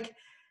 It's like,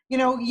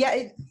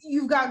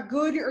 you've got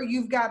good or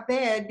you've got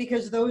bad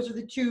because those are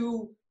the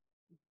two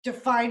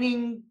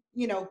defining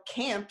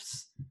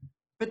camps.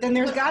 But then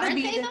there's got to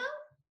be.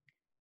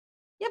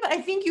 Yeah, but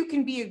I think you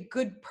can be a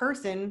good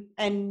person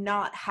and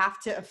not have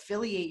to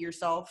affiliate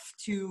yourself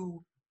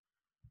to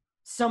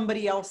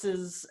somebody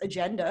else's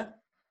agenda.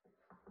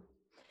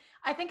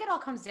 I think it all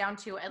comes down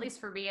to, at least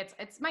for me,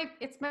 it's my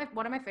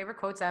one of my favorite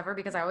quotes ever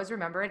because I always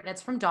remember it, and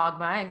it's from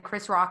Dogma, and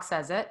Chris Rock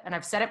says it, and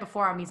I've said it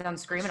before on Mise on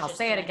Scream, and I'll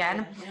say it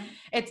again.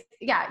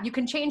 You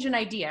can change an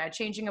idea.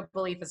 Changing a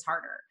belief is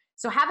harder.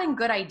 So having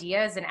good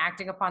ideas and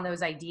acting upon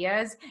those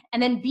ideas and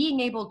then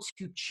being able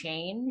to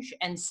change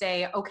and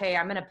say, okay,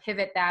 I'm going to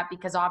pivot that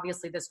because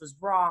obviously this was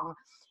wrong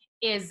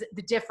is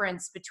the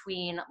difference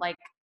between like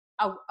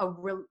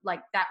like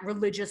that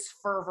religious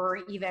fervor,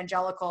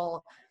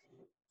 evangelical,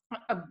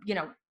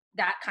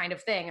 that kind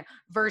of thing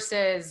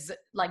versus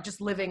like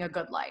just living a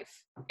good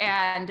life.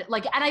 And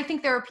I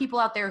think there are people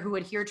out there who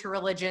adhere to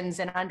religions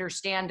and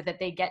understand that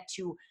they get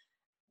to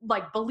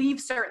like believe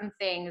certain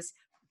things,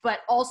 but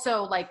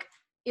also like,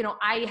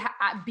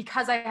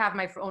 because I have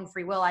my own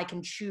free will, I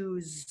can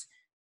choose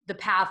the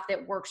path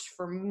that works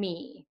for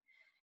me.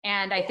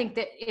 And I think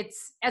that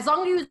it's as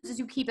long as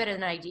you keep it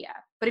an idea.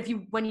 But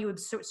when you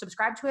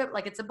subscribe to it,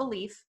 like it's a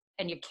belief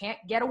and you can't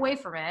get away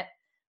from it,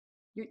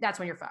 that's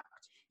when you're fucked.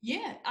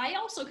 Yeah, I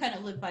also kind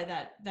of live by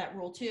that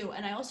rule too.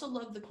 And I also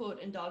love the quote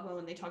in Dogma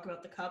when they talk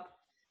about the cup.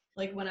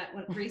 Like when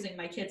raising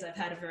my kids,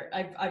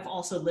 I've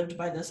also lived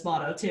by this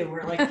motto too,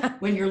 where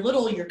like when you're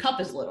little, your cup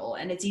is little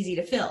and it's easy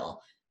to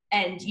fill.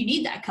 And you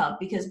need that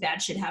cup because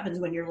bad shit happens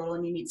when you're little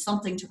and you need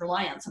something to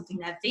rely on, something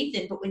to have faith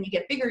in. But when you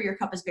get bigger, your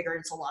cup is bigger and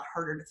it's a lot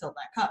harder to fill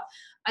that cup.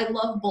 I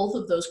love both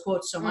of those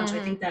quotes so much. Mm-hmm.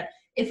 I think that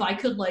if I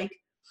could like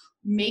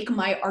make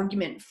my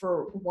argument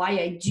for why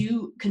I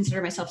do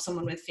consider myself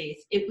someone with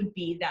faith, it would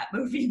be that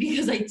movie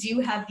because I do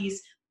have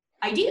these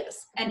ideas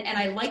and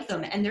I like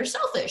them and they're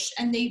selfish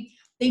and they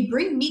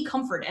bring me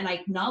comfort. And I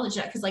acknowledge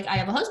that because like I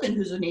have a husband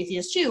who's an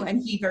atheist too.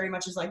 And he very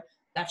much is like,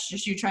 that's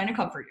just you trying to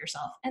comfort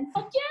yourself. And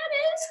fuck yeah, it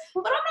is.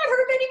 But I'm not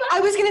hurting anybody. I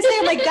was going to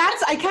say, like,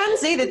 I can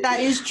say that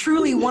is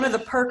truly one of the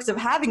perks of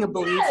having a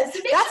belief. Yes,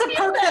 that's a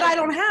perk that I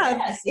don't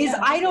have,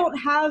 I don't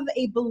have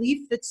a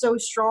belief that's so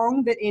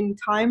strong that in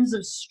times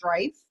of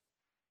strife,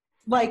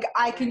 like,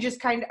 I can just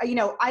kind of,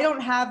 I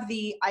don't have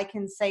I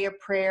can say a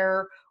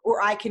prayer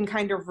or I can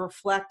kind of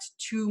reflect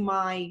to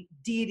my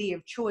deity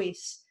of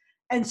choice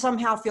and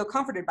somehow feel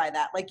comforted by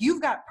that. Like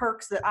you've got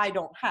perks that I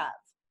don't have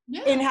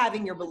in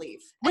having your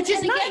belief, which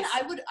is nice. Again,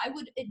 I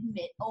would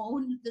admit,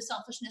 own the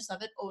selfishness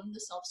of it, own the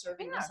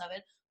self-servingness of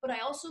it, but I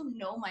also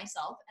know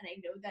myself, and I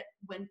know that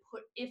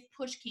if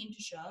push came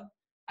to shove,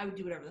 I would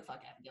do whatever the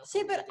fuck Abigail.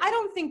 See, but I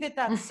don't think that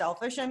that's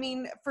selfish. I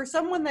mean, for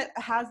someone that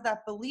has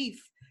that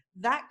belief,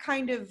 that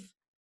kind of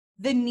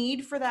the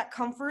need for that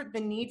comfort,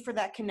 the need for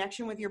that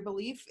connection with your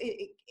belief,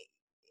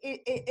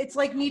 it's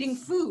like needing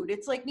food.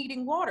 It's like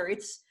needing water.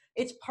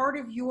 It's part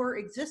of your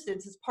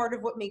existence. It's part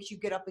of what makes you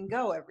get up and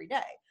go every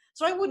day.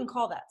 So I wouldn't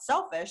call that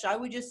selfish.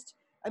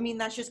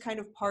 That's just kind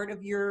of part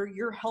of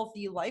your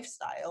healthy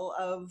lifestyle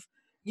of,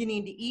 you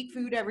need to eat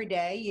food every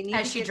day. You need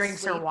as she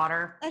drinks her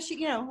water. As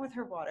she, with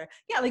her water.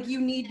 Yeah, like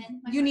you need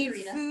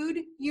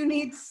food, you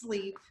need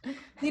sleep,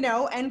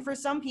 and for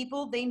some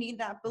people they need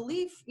that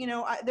belief.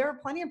 There are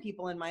plenty of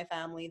people in my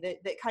family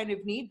that kind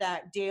of need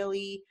that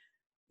daily,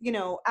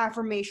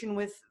 affirmation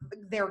with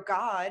their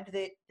God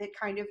that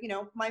kind of,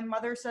 my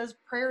mother says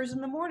prayers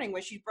in the morning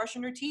when she's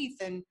brushing her teeth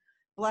and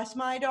bless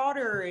my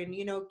daughter and,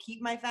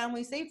 keep my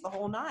family safe, the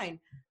whole nine.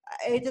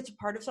 It's a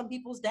part of some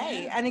people's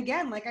day. And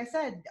again, like I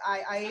said,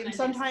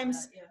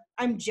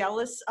 I'm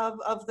jealous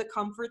of the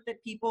comfort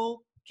that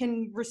people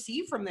can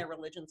receive from their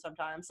religion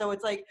sometimes. So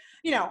it's like,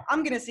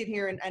 I'm going to sit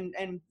here and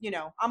I'm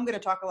going to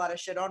talk a lot of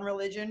shit on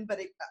religion, but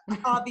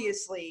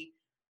obviously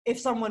if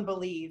someone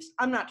believes,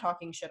 I'm not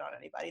talking shit on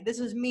anybody. This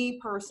is me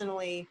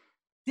personally.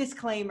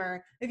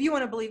 Disclaimer, if you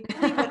want to believe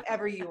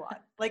whatever you want.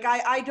 Like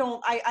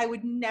I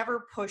would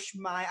never push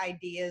my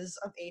ideas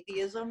of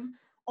atheism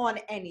on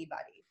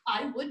anybody.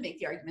 I would make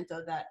the argument,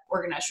 though, that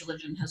organized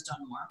religion has done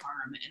more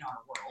harm in our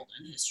world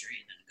and history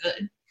than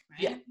good. Right?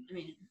 Yeah. I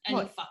mean,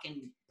 any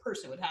fucking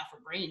person with half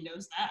a brain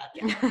knows that.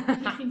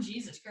 I mean,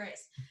 Jesus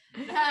Christ.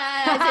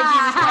 I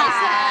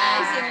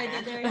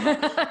said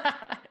Jesus Christ.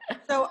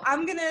 So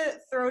I'm going to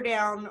throw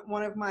down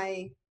one of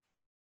my...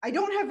 I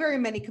don't have very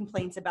many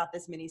complaints about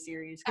this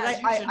miniseries because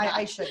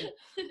I shouldn't.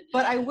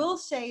 But I will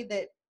say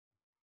that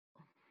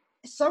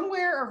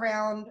somewhere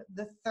around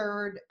the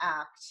third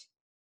act,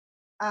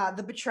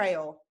 the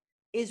betrayal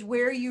is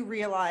where you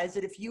realize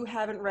that if you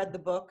haven't read the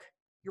book,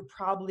 you're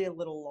probably a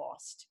little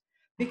lost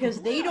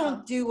because they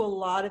don't do a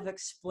lot of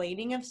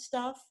explaining of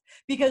stuff.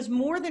 Because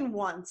more than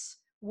once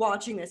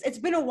watching this, it's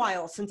been a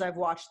while since I've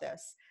watched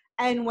this.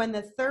 And when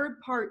the third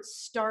part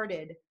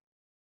started,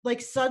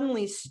 like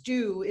suddenly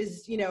Stu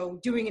is,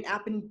 doing an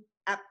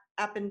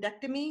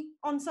appendectomy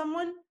on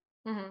someone.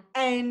 Mm-hmm.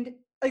 And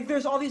like,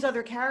 there's all these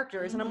other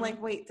characters. Mm-hmm. And I'm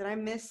like, wait, did I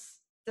miss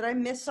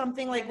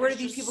something? Like, where did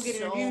these people get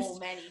introduced? So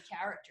many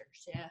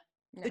characters, yeah.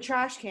 The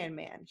trash can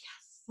man.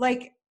 Yes.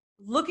 Like,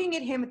 looking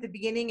at him at the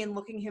beginning and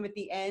looking at him at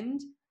the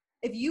end,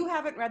 if you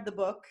haven't read the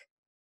book,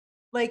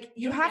 like,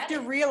 you have to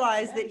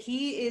realize that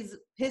he's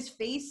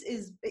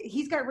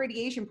got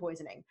radiation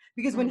poisoning.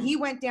 Because when he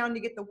went down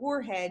to get the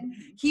warhead,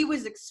 he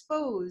was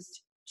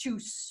exposed to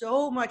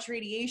so much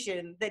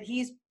radiation that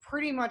he's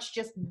pretty much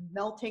just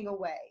melting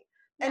away.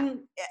 Yeah.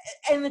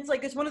 And it's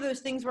like, it's one of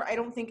those things where I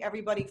don't think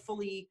everybody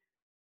fully...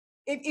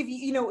 If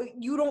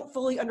you don't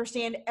fully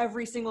understand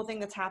every single thing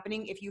that's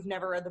happening if you've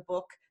never read the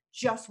book,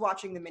 just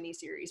watching the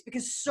miniseries,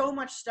 because so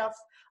much stuff,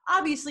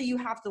 obviously you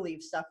have to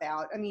leave stuff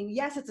out. I mean,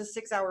 yes, it's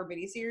a 6-hour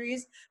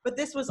miniseries, but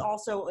this was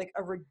also like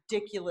a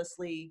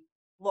ridiculously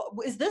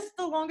is this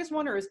the longest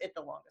one or is it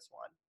the longest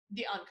one?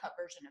 The uncut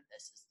version of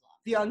this is the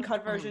longest. The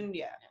uncut version,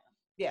 yeah.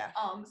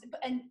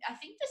 And I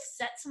think this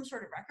set some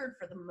sort of record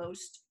for the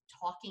most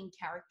talking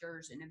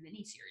characters in a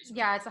miniseries.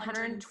 Yeah, it's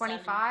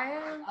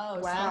 125. Oh,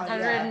 wow.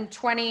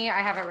 120.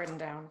 I have it written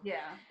down.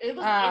 Yeah, it's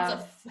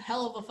a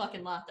hell of a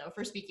fucking lot though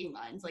for speaking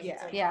lines. Like,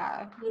 it's like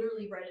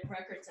literally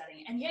record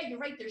setting. And yeah, you're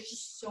right. There's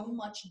just so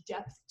much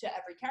depth to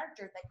every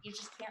character that you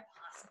just can't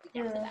possibly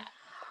get to that.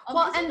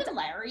 Well, and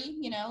Larry,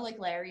 like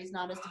Larry's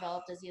not as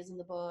developed as he is in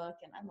the book,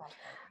 and I love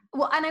Larry.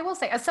 Well, and I will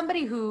say, as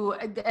somebody who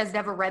has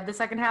never read the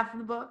second half of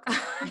the book,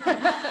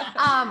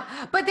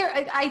 but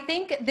I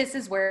think this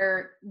is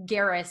where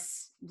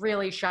Garrus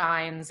really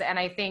shines, and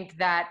I think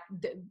that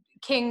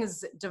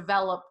King's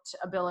developed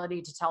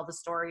ability to tell the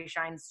story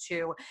shines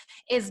too,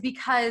 is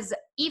because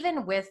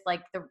even with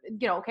like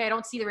I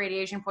don't see the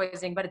radiation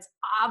poisoning, but it's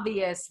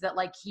obvious that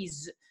like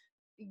he's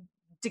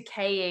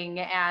decaying,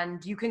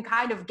 and you can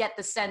kind of get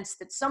the sense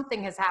that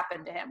something has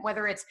happened to him,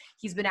 whether it's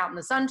he's been out in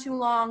the sun too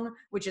long,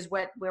 which is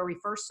where we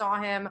first saw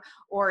him,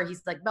 or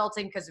he's like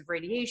melting because of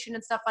radiation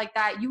and stuff like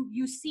that.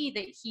 You see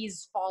that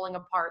he's falling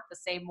apart the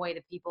same way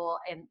that people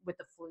with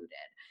the flu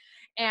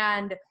did.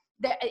 And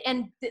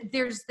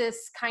there's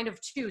this kind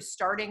of too,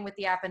 starting with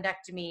the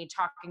appendectomy,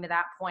 talking to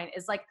that point,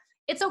 is like,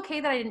 it's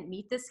okay that I didn't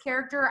meet this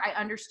character. I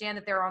understand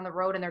that they're on the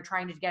road and they're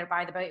trying to get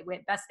by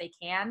the best they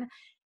can.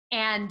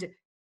 And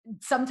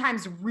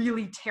sometimes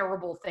really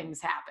terrible things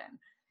happen.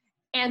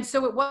 And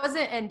so it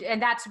wasn't,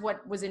 and that's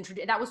what was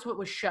introduced, that was what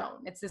was shown.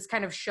 It's this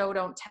kind of show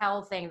don't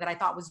tell thing that I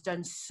thought was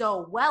done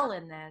so well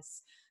in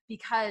this,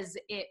 because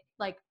it,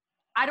 like,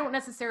 I don't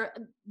necessarily,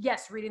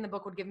 yes, reading the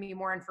book would give me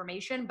more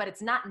information, but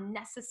it's not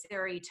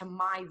necessary to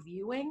my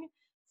viewing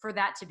for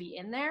that to be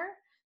in there.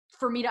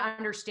 for me to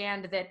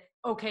understand that,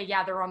 okay,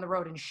 yeah, they're on the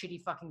road and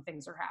shitty fucking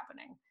things are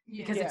happening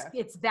because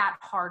it's that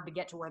hard to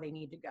get to where they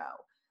need to go.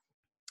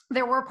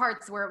 There were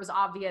parts where it was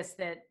obvious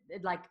that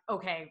like,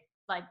 okay,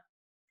 like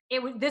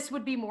this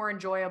would be more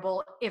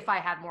enjoyable if I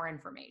had more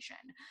information.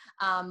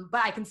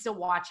 But I can still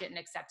watch it and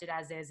accept it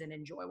as is and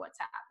enjoy what's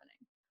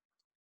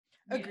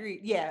happening.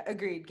 Agreed. Yeah,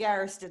 agreed.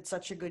 Garrus did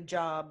such a good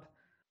job.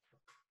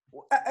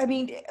 I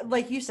mean,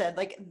 like you said,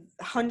 like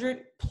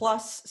 100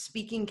 plus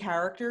speaking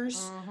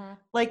characters. Mm-hmm.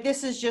 Like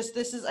this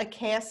is a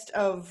cast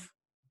of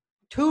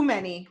too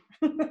many.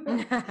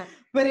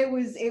 But it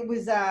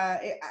was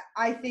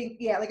I think,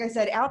 yeah, like I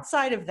said,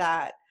 outside of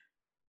that,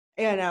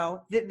 you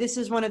know, this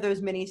is one of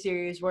those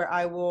miniseries where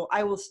I will,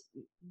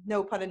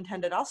 no pun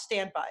intended, I'll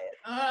stand by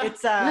it.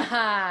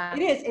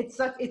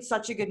 It's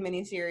such a good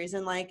miniseries.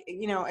 And like,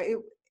 you know,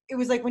 it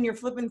was like when you're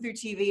flipping through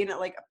TV and it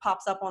like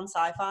pops up on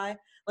Sci-Fi.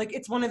 Like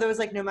it's one of those,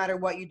 like, no matter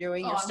what you're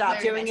doing, you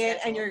stop doing it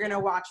and you're going to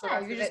watch the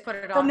rest of it. Put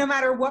it on. From no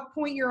matter what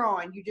point you're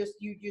on, you just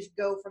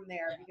go from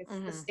there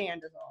because the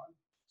stand is on.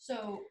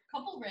 So a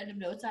couple random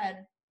notes I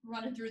had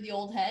running through the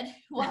old head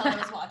while I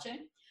was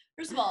watching.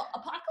 First of all,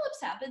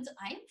 apocalypse happens.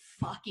 I am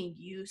fucking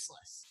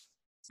useless.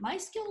 My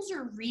skills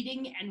are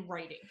reading and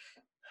writing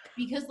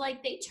because,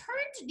 like, they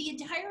turned the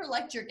entire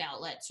electric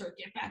outlet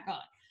circuit back on.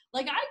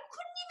 Like, I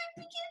couldn't even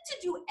begin to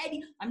do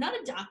any. I'm not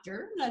a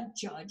doctor. I'm not a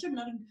judge. I'm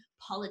not a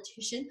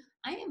politician.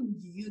 I am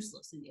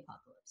useless in the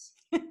apocalypse.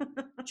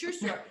 True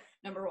story.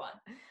 Number one.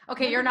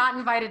 Okay, you're not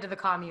invited to the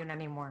commune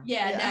anymore.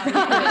 Yeah.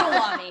 No, you don't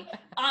want me.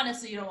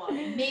 Honestly, you don't want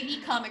me.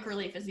 Maybe comic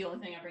relief is the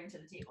only thing I bring to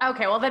the table.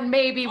 Okay, well then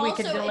maybe we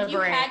could deliberate. Also, if you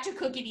had to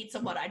cook and eat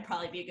someone, I'd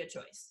probably be a good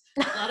choice.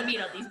 A lot of meat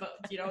on these bones,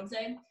 you know what I'm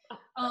saying?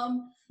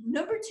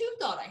 Number two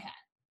thought I had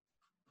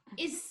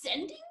is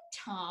sending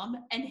Tom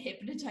and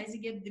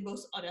hypnotizing him the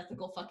most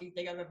unethical fucking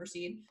thing I've ever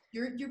seen.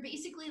 You're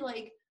basically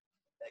like,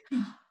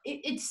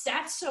 it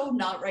sat so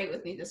not right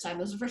with me this time.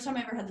 It was the first time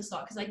I ever had this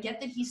thought, because I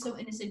get that he's so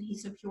innocent,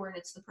 he's so pure, and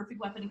it's the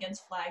perfect weapon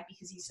against Flag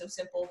because he's so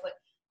simple, but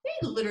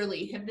they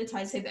literally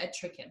hypnotize him and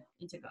trick him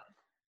into going.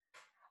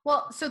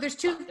 Well, so there's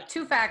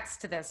two facts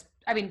to this.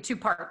 I mean, two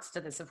parts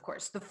to this, of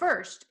course. The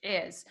first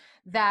is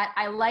that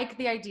I like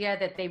the idea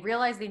that they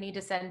realize they need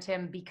to send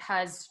him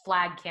because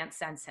Flag can't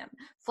sense him.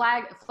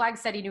 Flag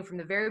said he knew from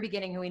the very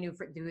beginning who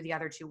who the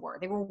other two were.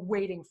 They were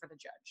waiting for the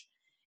judge.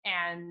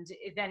 And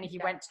then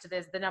he went to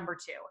the number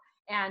two.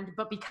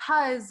 But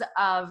because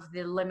of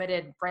the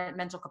limited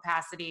mental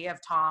capacity of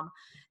Tom,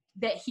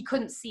 that he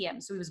couldn't see him,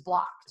 so he was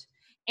blocked.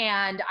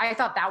 And I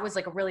thought that was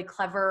like a really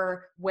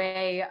clever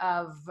way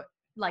of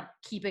like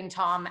keeping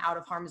Tom out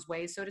of harm's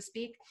way, so to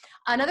speak.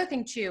 Another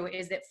thing too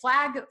is that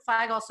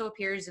Flag also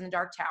appears in the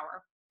Dark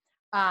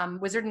Tower.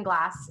 Wizard and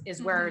Glass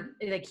is where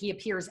like he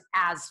appears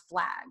as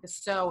Flag.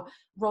 So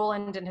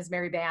Roland and his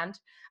merry band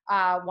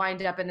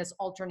wind up in this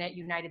alternate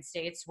United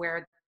States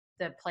where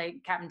the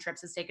plague Captain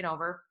Trips has taken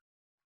over.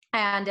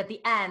 And at the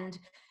end,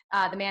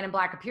 the Man in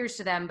Black appears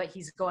to them, but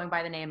he's going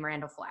by the name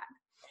Randall Flagg.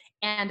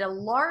 And a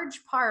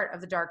large part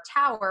of the Dark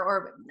Tower,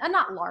 or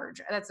not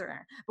large,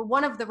 but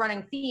one of the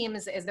running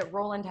themes is that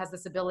Roland has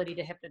this ability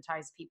to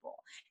hypnotize people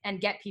and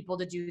get people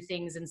to do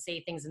things and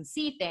say things and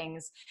see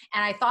things.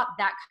 And I thought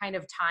that kind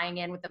of tying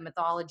in with the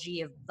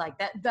mythology of like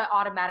that, the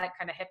automatic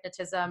kind of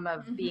hypnotism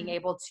of being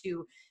able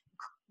to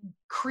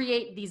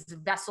create these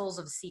vessels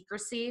of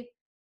secrecy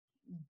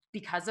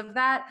because of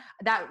that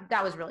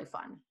was really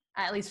fun,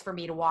 at least for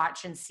me to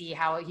watch and see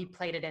how he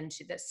played it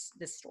into this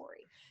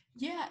story.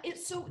 Yeah,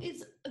 is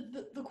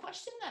the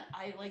question that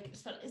I like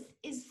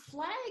is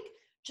Flag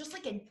just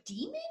like a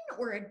demon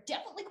or a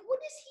devil? Like, what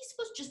is he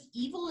supposed to, just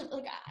evil?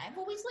 Like, I've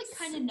always like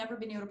kind of never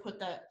been able to put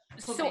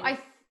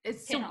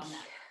pin on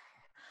that.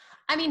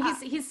 I mean,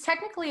 he's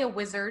technically a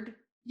wizard.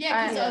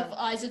 Yeah, because of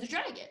Eyes of the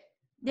Dragon.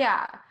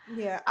 Yeah.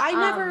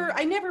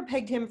 I never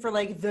pegged him for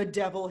like the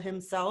devil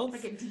himself.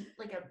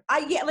 Like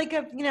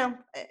a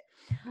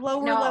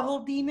lower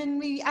level demon,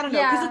 maybe. I don't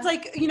know, because it's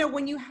like,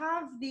 when you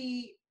have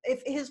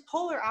if his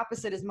polar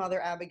opposite is Mother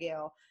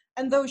Abigail,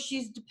 and though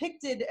she's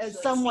depicted as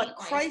somewhat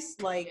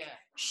Christ-like,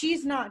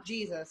 she's not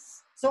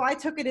Jesus. So I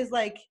took it as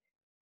like,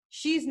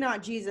 she's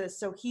not Jesus,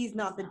 so he's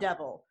not the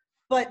devil.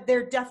 But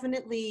they're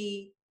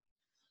definitely,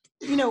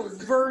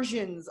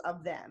 versions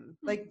of them.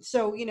 Like,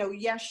 so,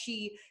 yes,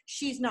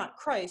 she's not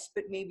Christ,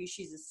 but maybe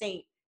she's a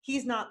saint.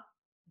 He's not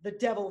the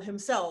devil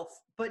himself,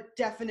 but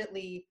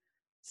definitely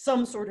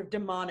some sort of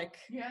demonic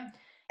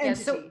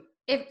entity. So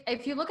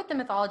if you look at the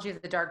mythology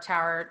of the Dark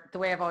Tower, the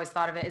way I've always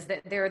thought of it is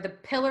that there are the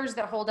pillars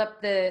that hold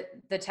up the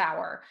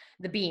tower,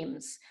 the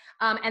beams.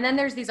 And then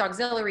there's these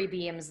auxiliary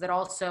beams that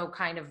also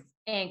kind of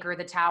anchor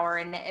the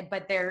tower,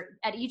 but they're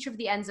at each of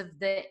the ends of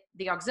the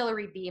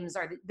auxiliary beams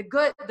are the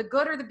good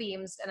are the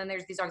beams, and then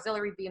there's these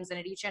auxiliary beams, and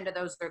at each end of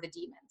those are the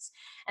demons.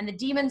 And the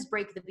demons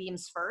break the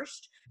beams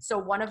first. So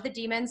one of the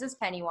demons is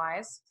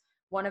Pennywise,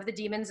 one of the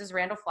demons is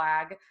Randall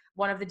Flagg,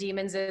 one of the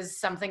demons is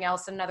something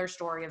else, another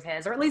story of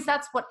his, or at least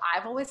that's what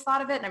I've always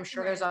thought of it. And I'm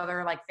sure there's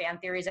other like fan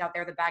theories out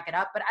there that back it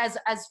up. But as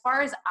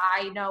far as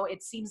I know,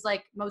 it seems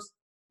like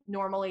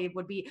normally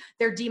would be,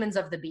 they're demons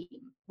of the beam,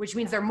 which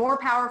means they're more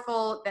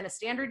powerful than a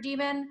standard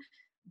demon,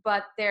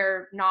 but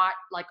they're not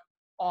like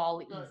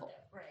all evil.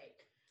 Right.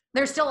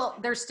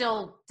 They're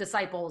still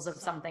disciples of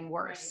something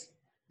worse.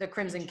 Right. The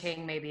Crimson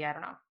King, maybe, I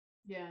don't know.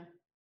 Yeah.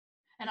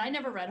 And I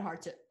never read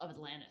Hearts of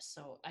Atlantis,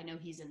 so I know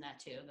he's in that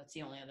too. That's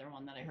the only other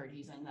one that I heard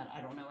he's in that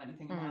I don't know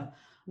anything about.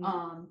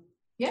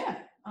 Yeah.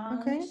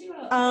 Okay.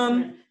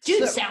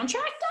 Dude, the soundtrack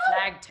though?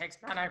 Flag takes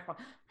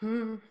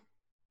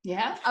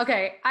Yeah.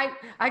 Okay,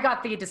 I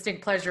got the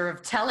distinct pleasure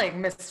of telling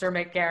Mr.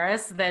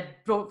 McGarris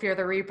that Don't Fear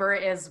the Reaper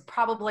is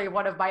probably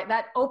one of my,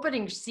 that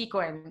opening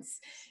sequence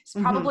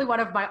is probably one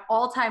of my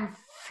all-time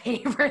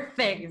favorite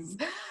things,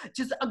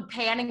 just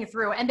panning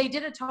through. And they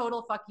did a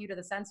total fuck you to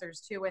the censors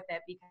too with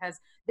it, because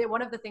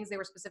one of the things they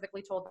were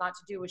specifically told not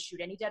to do was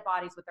shoot any dead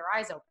bodies with their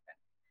eyes open.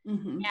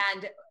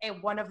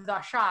 And one of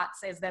the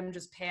shots is them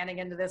just panning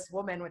into this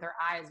woman with her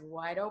eyes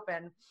wide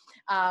open,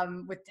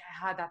 with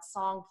that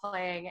song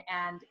playing,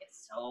 and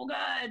it's so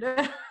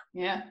good.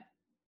 Yeah.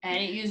 And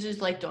it uses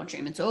like Don't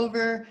Dream It's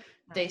Over.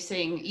 They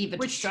sing Eve of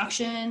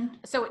Destruction.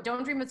 So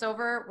Don't Dream It's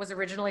Over was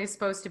originally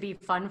supposed to be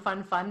Fun,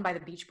 Fun, Fun by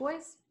the Beach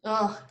Boys.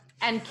 Oh.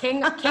 And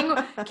King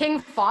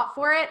fought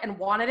for it and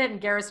wanted it,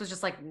 and Garris was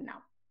just like, no,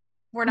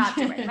 we're not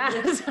doing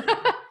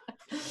that.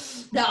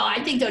 No,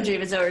 I think Don't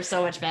Dream It's Over is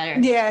so much better.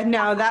 Yeah,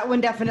 no, that one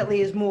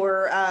definitely is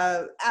more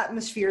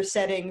atmosphere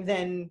setting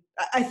than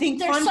I think.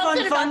 There's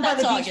Fun by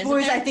the song, Beach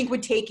Boys I think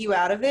would take you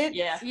out of it.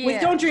 Yeah.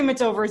 With Don't Dream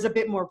It's Over is a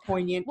bit more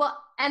poignant. Well,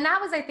 and that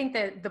was, I think,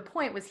 the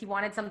point was he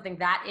wanted something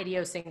that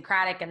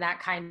idiosyncratic and that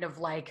kind of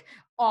like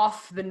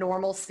off the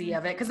normalcy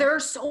of it, because there are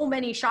so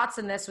many shots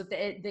in this with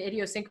the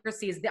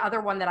idiosyncrasies. The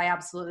other one that I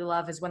absolutely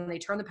love is when they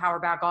turn the power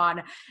back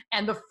on,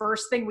 and the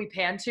first thing we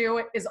pan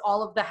to is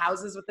all of the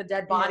houses with the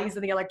dead bodies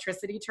and the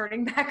electricity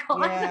turning back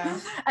on. Yeah.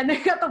 And they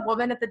got the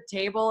woman at the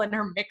table and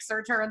her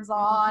mixer turns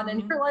on,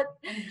 and you're like,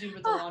 and the dude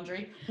with the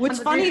laundry. What's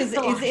funny is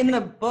in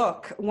the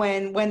book,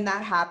 when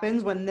that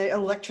happens, when the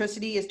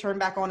electricity is turned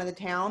back on in the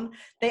town,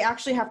 they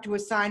actually have to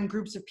assign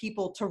groups of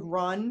people to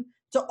run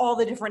to all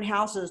the different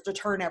houses to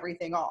turn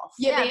everything off.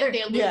 Yeah,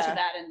 they allude to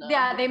that in the...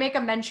 Yeah, they make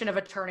a mention of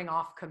a turning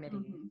off committee.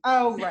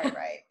 Oh, right.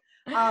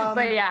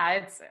 But yeah,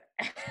 it's...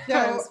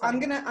 So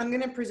I'm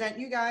gonna present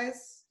you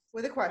guys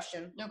with a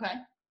question. Okay.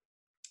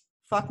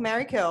 Fuck,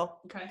 marry, kill.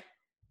 Okay.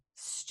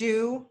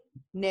 Stu,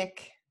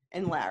 Nick,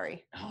 and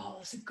Larry. Oh,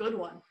 that's a good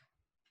one.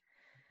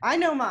 I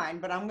know mine,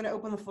 but I'm gonna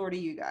open the floor to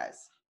you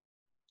guys.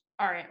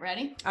 All right,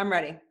 ready? I'm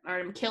ready. All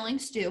right, I'm killing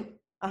Stu.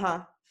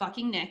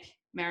 Fucking Nick,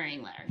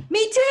 marrying Larry.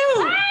 Me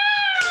too!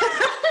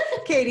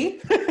 Katie.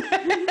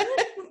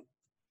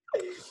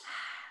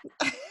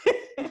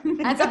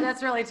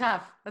 That's really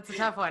tough. That's a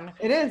tough one.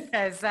 It is.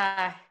 Because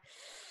I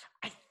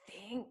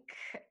think,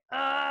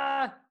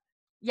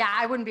 yeah,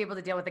 I wouldn't be able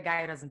to deal with a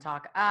guy who doesn't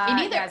talk. Me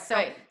neither. Yeah,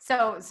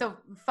 so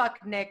fuck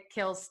Nick,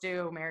 kill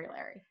Stu, marry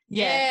Larry.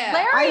 Yeah.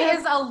 Larry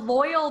is a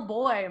loyal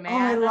boy, man. Oh,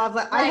 I love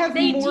that. Like,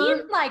 Nadine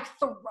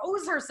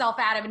throws herself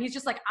at him, and he's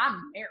just like,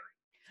 I'm married.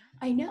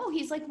 I know.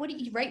 He's like, what are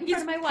you, right in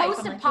front of my wife?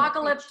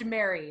 Post-apocalypse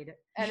married.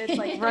 And it's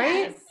like,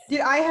 right?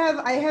 Yes. I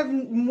have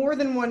more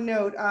than one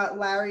note.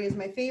 Larry is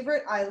my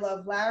favorite. I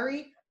love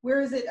Larry.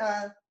 Where is it?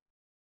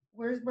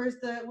 Where's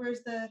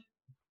the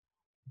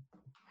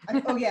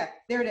oh yeah,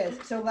 there it is.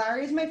 So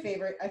Larry is my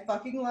favorite. I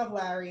fucking love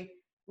Larry.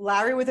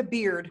 Larry with a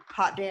beard.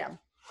 Hot damn.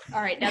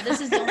 All right, now this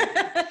is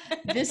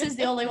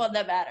the only one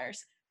that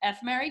matters. F,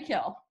 marry,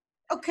 kill.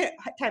 Okay,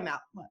 time out.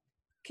 What?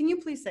 Can you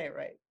please say it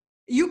right?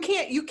 You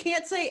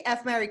can't say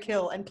F, marry,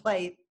 kill and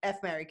play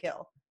F, marry,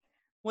 kill.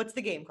 What's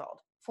the game called?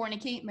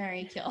 Fornicate,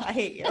 marry, kill. I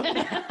hate you.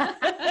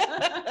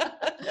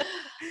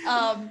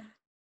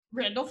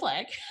 Randall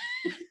Flagg,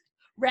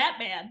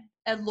 Ratman,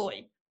 and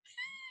Lloyd.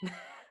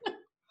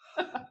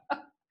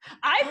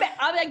 I'm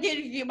not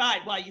giving you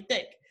mine while you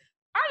think.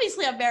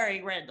 Obviously, I'm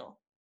marrying Randall.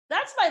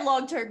 That's my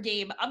long-term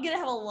game. I'm going to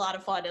have a lot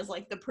of fun as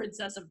like the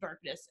Princess of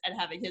Darkness and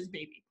having his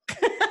baby.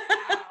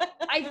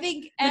 I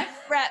think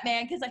F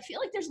Ratman, because I feel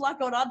like there's a lot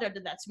going on under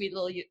that sweet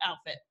little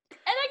outfit. And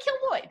I kill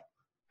Lloyd.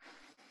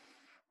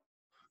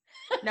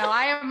 No,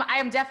 I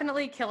am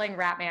definitely killing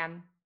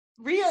Ratman.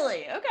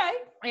 Really? Okay.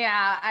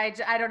 Yeah,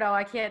 I don't know.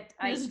 I can't.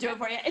 It doesn't do it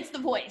for you. It's the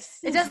voice.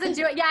 It doesn't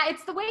do it. Yeah,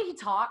 it's the way he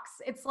talks.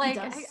 It's like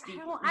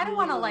I don't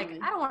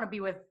want to be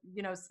with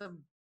some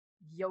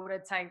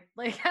Yoda type.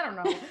 Like I don't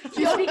know.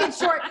 He's speaking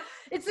short.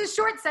 It's the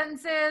short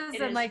sentences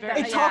and like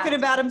he's talking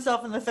about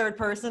himself in the third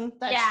person.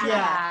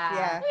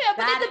 Yeah.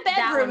 But in the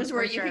bedroom is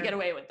where you can get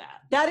away with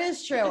that. That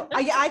is true.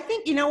 I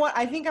think you know what?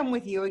 I think I'm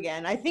with you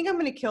again. I think I'm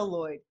going to kill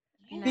Lloyd.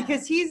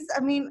 Because he's, I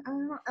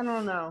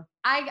don't know.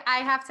 I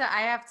have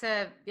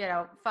to,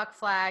 fuck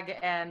Flagg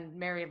and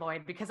marry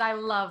Lloyd because I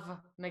love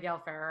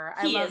Miguel Ferrer.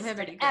 I love him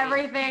in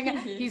everything.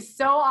 He's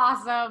so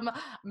awesome.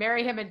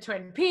 Marry him in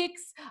Twin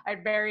Peaks.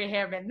 I'd marry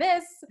him in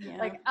this.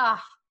 Yeah.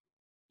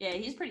 Yeah,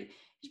 he's pretty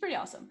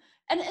awesome.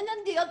 And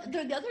then the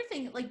other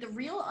thing, like the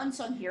real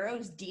unsung hero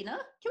is Dina. Can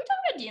we talk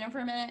about Dina for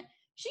a minute?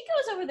 She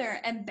goes over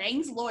there and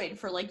bangs Lloyd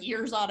for like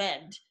years on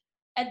end.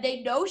 And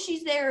they know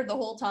she's there the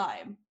whole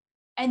time.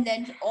 And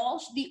then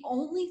the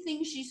only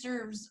thing she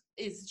serves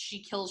is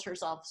she kills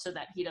herself so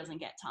that he doesn't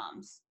get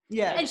Tom's.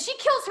 Yeah. And she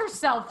kills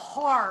herself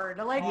hard.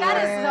 Like,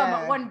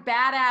 that is one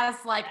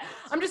badass, like,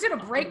 I'm just going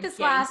to break this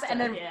glass and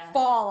then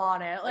fall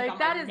on it. Like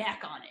that is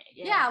neck on it.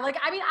 Yeah. Like,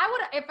 I mean, I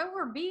would, if it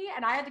were me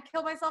and I had to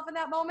kill myself in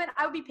that moment,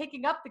 I would be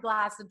picking up the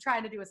glass and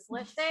trying to do a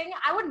slit thing.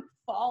 I wouldn't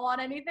fall on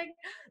anything.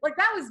 Like,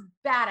 that was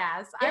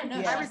badass.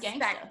 I respect.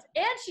 Gangsta.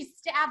 And she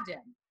stabbed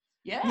him.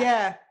 Yeah.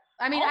 Yeah.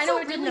 I mean, also I know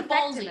it didn't really affect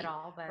ballsy. him at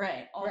all, but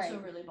Also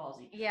really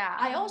ballsy. Yeah.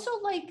 I also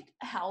liked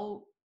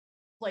how,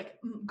 like,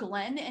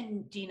 Glenn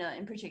and Dina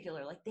in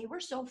particular, like, they were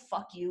so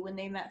fuck you when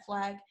they met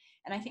Flag.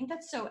 And I think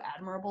that's so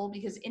admirable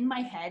because in my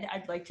head,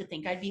 I'd like to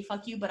think I'd be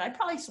fuck you, but I'd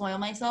probably soil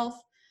myself,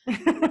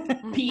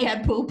 pee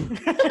and poop,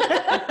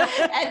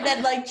 and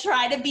then, like,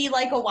 try to be,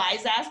 like, a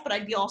wise ass, but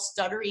I'd be all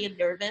stuttery and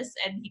nervous.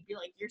 And he'd be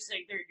like, you're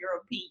sitting there, you're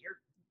a pee,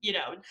 you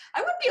know,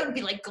 I wouldn't be able to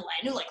be like Glenn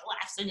who like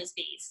laughs in his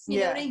face. You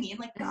know what I mean?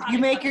 Like, God, you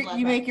make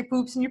your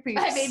poops and your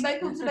peeps. I made my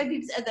poops and my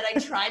peeps, and then I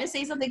try to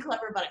say something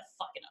clever, but I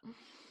fuck it up,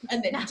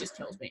 and then he just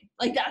kills me.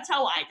 Like, that's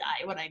how I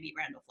die when I meet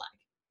Randall Flagg.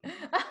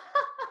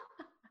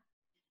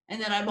 And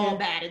then I'm all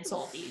bad and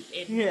salty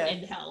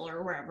in hell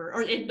or wherever,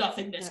 or in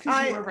nothingness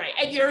because you were right,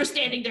 and you're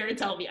standing there to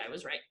tell me I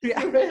was right. Yeah.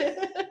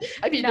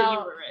 I mean, no, you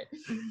were right.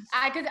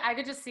 I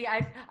could just see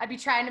I'd be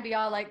trying to be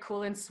all like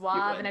cool and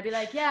suave, and I'd be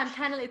like, yeah, I'm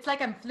kind of. It's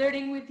like I'm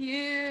flirting with you.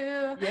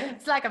 Yeah.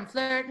 It's like I'm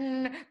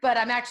flirting, but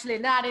I'm actually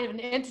not even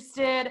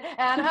interested,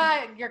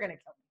 and you're gonna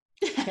kill me.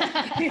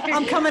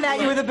 I'm coming at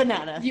you with a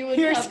banana. You would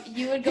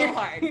go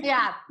hard.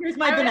 Yeah. Here's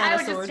my banana I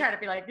would sword. just try to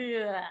be like,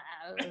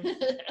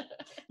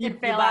 you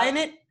buying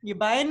it? You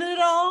buying it at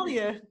all?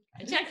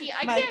 Jackie,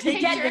 I can't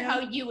picture how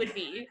you would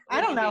be. I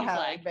don't know how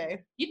I'd be.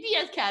 You'd be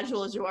as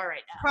casual as you are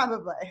right now.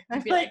 Probably.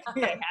 You'd be like,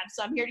 mayhaps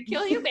I'm here to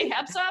kill you,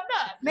 mayhaps I'm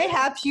not.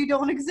 Mayhaps you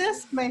don't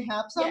exist,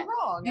 mayhaps I'm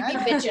wrong. You'd be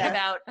bitching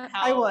about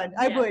how I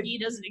would. He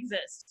doesn't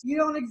exist. You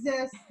don't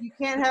exist. You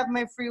can't have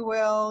my free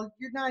will.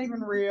 You're not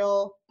even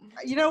real.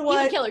 You know what?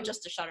 You would kill her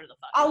just to shut her the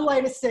fuck up. I'll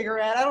light a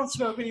cigarette. I don't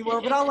smoke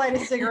anymore, but I'll light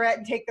a cigarette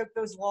and take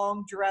those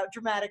long,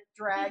 dramatic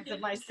drags of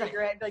my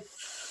cigarette. Like,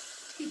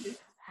 you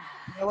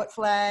know what,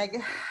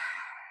 Flag?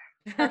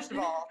 First of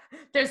all,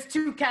 there's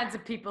two kinds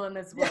of people in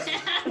this world.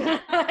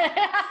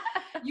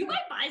 You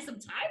might buy some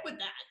time with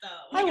that,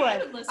 though. I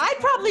would. I'd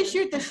probably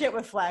shoot the shit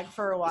with Flag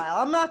for a while.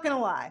 I'm not gonna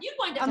lie. You'd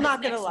wind up. I'm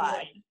not gonna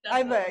lie.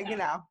 I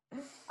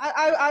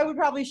would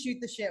probably shoot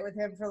the shit with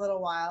him for a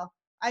little while.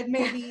 I'd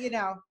maybe,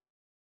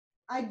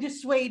 I'd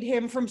dissuade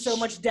him from so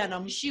much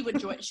denim. She would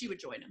join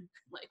him.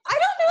 Like, I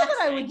don't know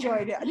that I would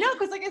join it. No,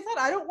 because like I said,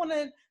 I don't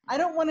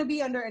want to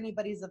be under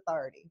anybody's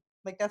authority.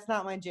 Like, that's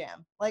not my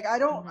jam. Like, I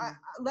don't.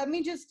 Let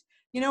me just.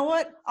 You know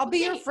what? I'll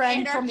be your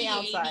friend from the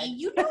outside.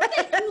 You know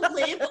that you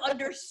live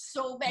under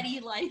so many,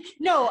 like...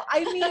 No,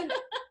 I mean,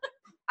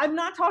 I'm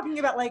not talking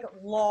about, like,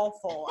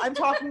 lawful. I'm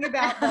talking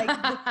about, like,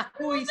 the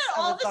voice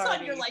all of authority. Of a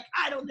sudden, you're like,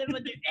 I don't live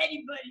under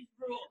anybody's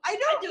rules. I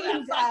don't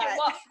mean that.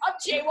 I'm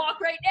jaywalk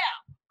right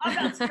now. I'm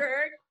not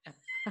scared.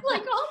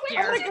 Like, oh, wait.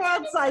 I'm gonna go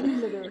outside and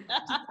litter.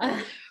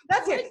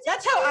 That's it.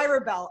 That's how I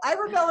rebel. I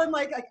rebel in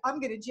like I'm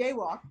gonna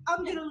jaywalk.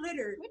 I'm gonna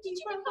litter. What did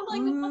you become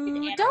like a fucking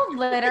animal? Don't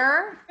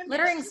litter.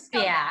 Littering's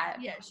bad.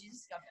 Yeah,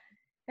 she's a scumbag.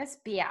 That's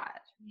bad.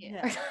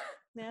 Yeah.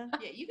 Yeah.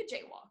 Yeah, you could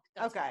jaywalk.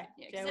 That's okay.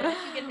 Yeah, if you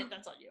get hit,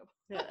 that's on you.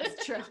 Yeah,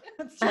 that's true.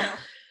 That's true.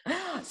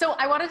 So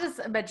I wanted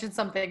to mention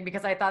something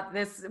because I thought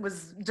this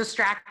was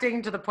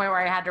distracting to the point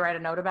where I had to write a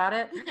note about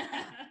it.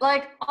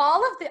 Like,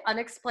 all of the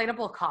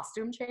unexplainable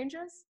costume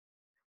changes.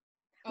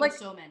 Like,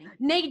 so many.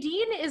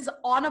 Nadine is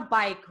on a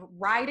bike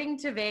riding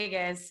to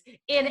Vegas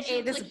in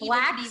this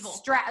black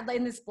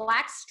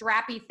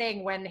strappy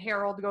thing when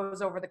Harold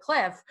goes over the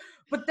cliff.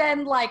 But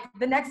then, like,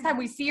 the next time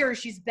we see her,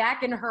 she's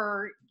back in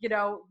her,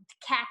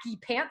 khaki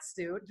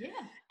pantsuit. Yeah.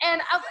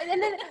 And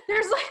then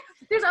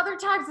there's other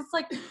times it's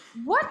like,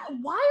 why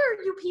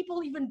are you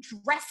people even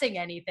dressing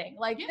anything?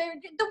 Like,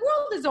 the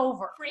world is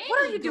over. Franny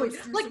what are you doing?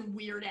 Like, some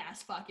weird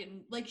ass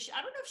fucking, like,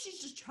 I don't know if she's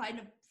just trying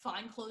to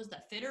find clothes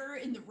that fit her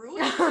in the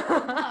ruins,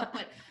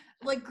 but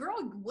like,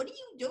 girl, what are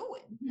you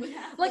doing with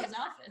half those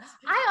outfits?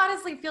 I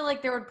honestly feel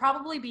like there would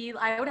probably be,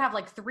 I would have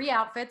like 3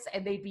 outfits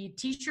and they'd be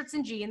t-shirts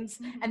and jeans,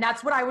 and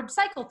that's what I would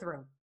cycle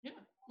through. Yeah.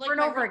 Over and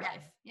over again.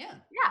 Life. Yeah.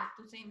 Yeah.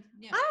 The same.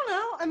 Yeah. I don't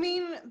know. I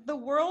mean, the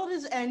world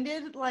has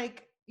ended.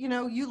 Like,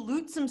 you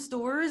loot some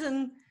stores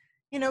and,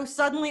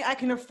 suddenly I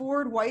can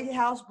afford White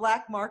House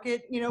black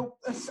market,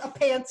 a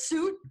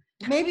pantsuit.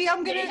 Maybe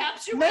I'm gonna,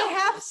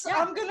 mayhaps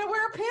I'm gonna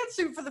wear a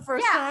pantsuit for the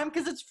first time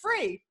because it's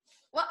free.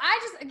 Well, I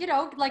just,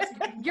 like,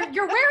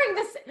 you're wearing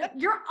this,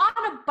 you're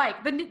on a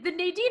bike. The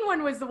Nadine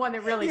one was the one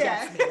that really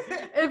gets me.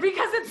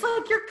 Because it's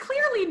like, you're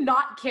clearly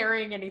not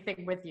carrying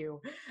anything with you.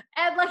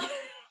 And, like,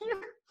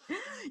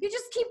 you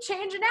just keep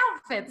changing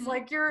outfits.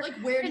 Like, you're...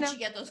 Like, where did you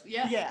get those?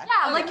 Yeah. Yeah,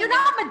 like, you're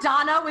not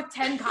Madonna with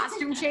 10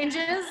 costume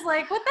changes.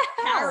 Like, what the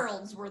hell?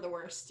 Harold's were the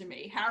worst to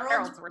me.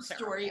 Harold's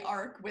story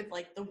arc with,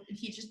 like,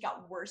 he just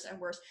got worse and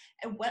worse.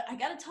 And what, I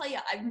gotta tell you,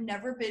 I've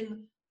never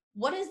been...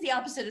 What is the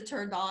opposite of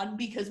turned on?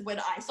 Because when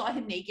I saw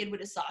him naked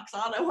with his socks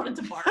on, I wanted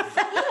to barf.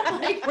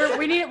 Like, were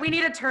We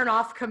need a turn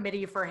off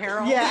committee for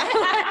Harold. Yeah.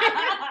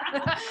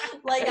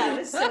 Like I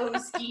was so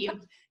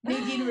schemed.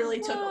 Nadine really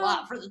took a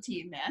lot for the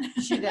team, man.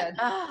 She did.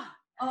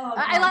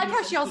 I like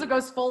how she also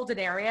goes full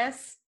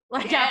Daenerys.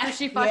 Like after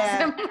she fucks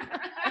him.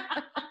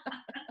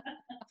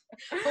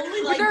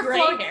 Only like gray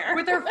hair.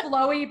 With her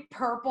flowy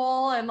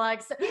purple and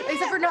like,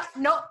 except for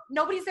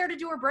nobody's there to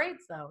do her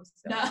braids though.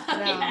 So. No.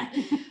 Yeah.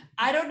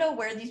 I don't know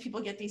where these people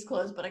get these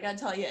clothes, but I gotta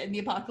tell you, in the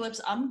apocalypse,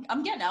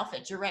 I'm getting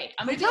outfits. You're right.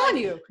 I'm telling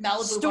you,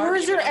 Malibu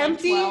stores are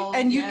empty, like 12,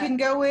 and you can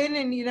go in,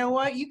 and you know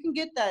what? You can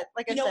get that.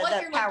 Like I said,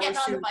 that you're power like getting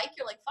suit. on the bike.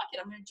 You're like, fuck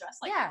it, I'm gonna dress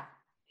like that.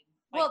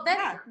 Well, then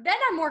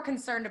I'm more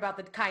concerned about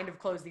the kind of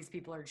clothes these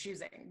people are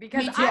choosing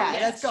because I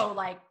just go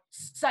like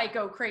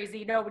psycho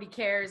crazy. Nobody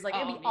cares. Like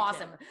it'd be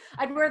awesome. Too.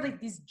 I'd wear like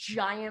these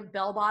giant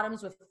bell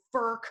bottoms with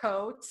fur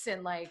coats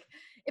and like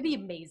it'd be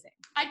amazing.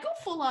 I'd go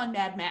full on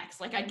Mad Max.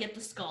 Like I'd get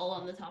the skull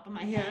on the top of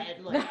my head.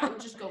 Like I would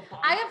just go.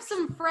 Bonkers. I have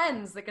some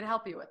friends that could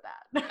help you with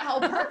that. Oh,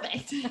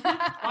 perfect.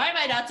 Why am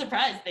I not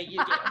surprised that you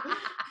do?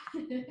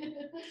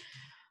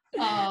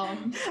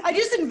 I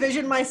just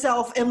envisioned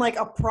myself in like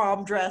a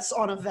prom dress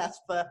on a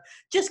Vespa,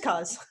 just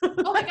cause.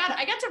 Oh my god,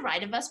 I got to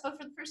ride a Vespa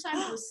for the first time.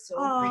 It was so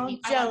freaking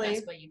jelly. I want a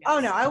Vespa, you guys. Oh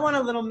no, I want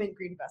a little mint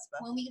green Vespa.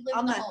 When we live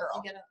in the home,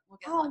 we'll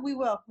get one. We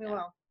will.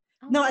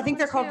 No, I think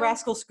they're called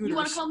Rascal Scooters. You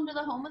want to come to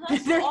the home with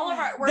us? We're all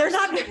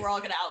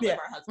gonna outlive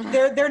our husbands.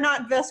 They're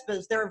not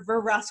Vespas. They're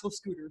Rascal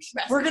Scooters.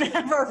 We're gonna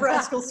have our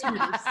Rascal Scooters.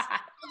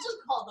 We'll just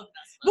call them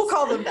Vespas. We'll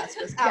call them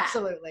Vespas.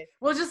 Absolutely.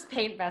 We'll just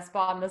paint Vespa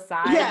on the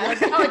side. Yeah.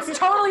 Like, oh, it's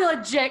totally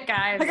legit,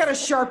 guys. I got a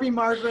Sharpie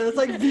marker that's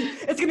like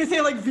it's gonna say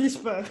like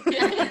Vespa.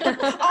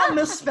 I'll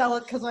misspell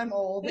it because I'm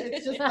old.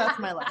 It's just that's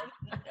my life.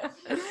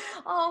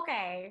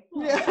 Okay.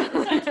 Yeah.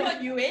 That's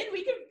what you in.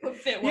 We can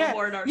fit one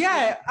more in our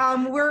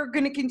sleeve. We're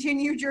gonna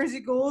continue Jersey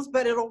Ghouls,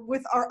 but it'll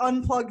with our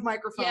unplugged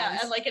microphones. Yeah,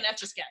 and like an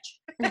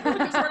Etch-a-Sketch.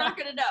 Because we're not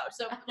gonna know.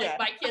 So like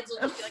my kids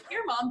will just be like,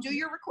 "Here, mom, do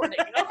your recording."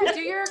 Do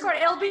your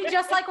recording. It'll be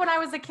just like when I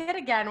was a kid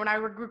again, when I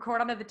would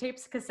record onto the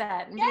tapes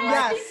cassette. And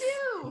yes, me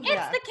too.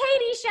 It's the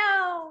Katie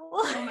Show.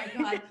 Oh my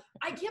god.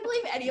 I can't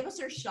believe any of us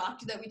are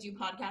shocked that we do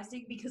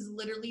podcasting because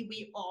literally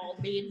we all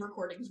made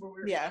recordings where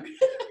we were young.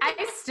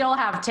 I still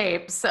have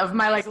tapes of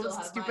my like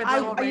stupid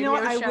little radio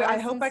shows. I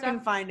hope I can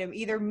find them.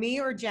 Either me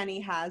or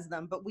Jenny has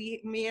them, but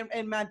me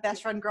and my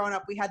best friend growing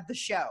up, we had the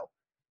show.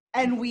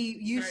 And we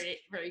used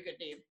very good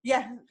name.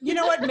 Yeah. You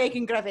know what?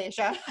 Making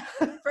Gravation.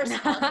 First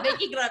of all,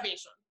 Making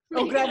Gravation.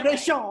 Oh,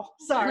 Gravation.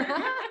 Sorry.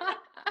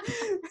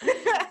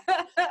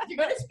 If you're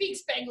gonna speak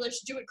Spanglish,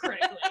 do it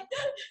correctly.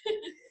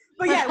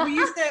 But yeah,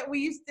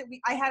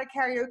 I had a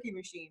karaoke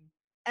machine.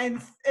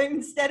 And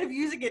instead of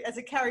using it as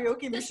a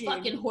karaoke machine. This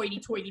fucking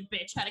hoity-toity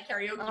bitch had a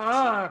karaoke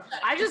machine.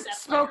 I just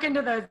spoke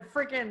into the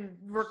freaking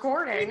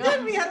recording.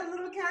 We had a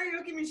little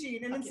karaoke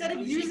machine. And instead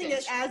of using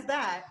it as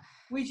that,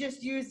 we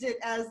just used it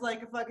as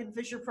like a fucking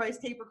Fisher-Price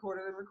tape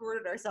recorder and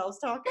recorded ourselves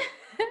talking.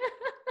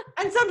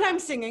 And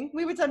sometimes singing.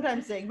 We would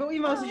sometimes sing, but we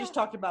mostly just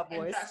talked about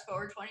boys. And fast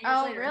forward 20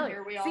 years later, really?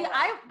 Here we all See,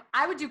 are.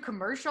 I would do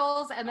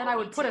commercials, and then I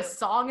would put a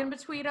song in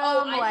between them,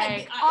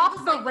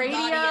 off the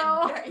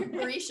radio.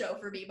 Marie show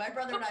for me. My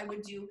brother and I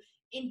would do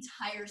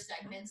entire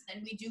segments,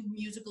 then we do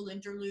musical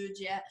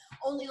interludes.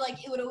 Only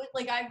like it would always,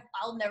 like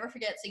I'll never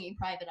forget singing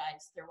Private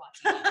Eyes. They're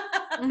watching it.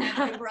 And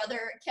my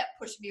brother kept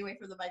pushing me away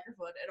from the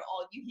microphone, and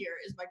all you hear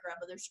is my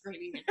grandmother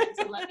screaming at me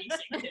to let me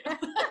sing too.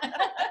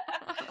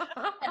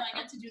 And I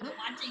got to do the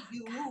watching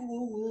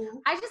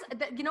you. I just,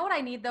 you know what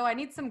I need though? I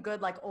need some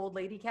good like old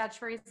lady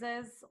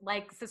catchphrases,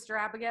 like Sister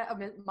Abigail,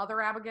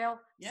 Mother Abigail,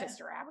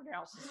 Sister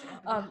Abigail.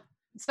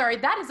 Sorry,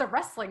 that is a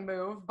wrestling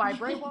move by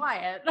Bray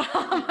Wyatt.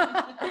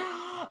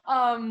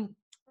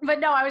 But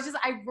no,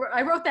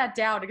 I wrote that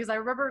down because I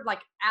remember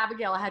like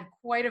Abigail had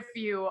quite a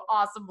few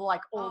awesome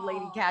like old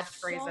lady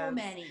catchphrases. So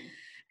many.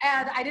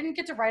 And I didn't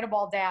get to write them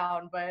all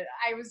down, but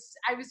I was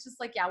just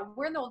like, yeah,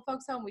 we're in the old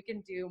folks home. We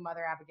can do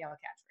Mother Abigail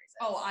catchphrases.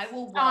 Oh, I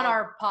will on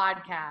our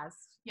podcast.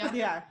 Yep.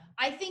 Yeah.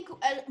 I think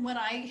when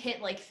I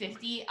hit like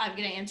 50, I'm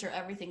gonna answer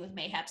everything with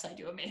mayhaps I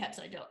do and mayhaps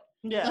I don't.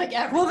 Yeah. Like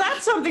well,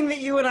 that's something that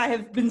you and I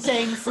have been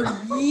saying for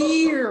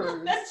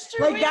years. That's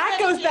true. Like that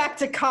goes back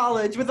to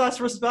college with us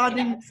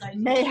responding,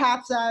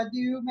 mayhaps I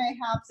do,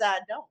 mayhaps I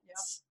don't. Yep.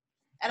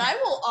 And I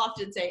will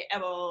often say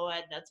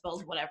MON, that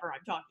spells whatever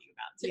I'm talking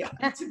about,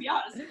 to be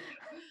honest with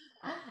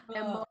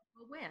you. MON.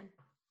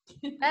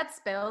 That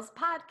spells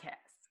podcast.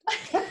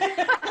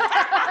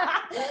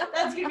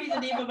 That's going to be the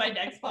name of my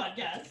next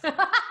podcast.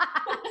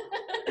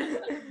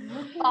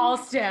 I'll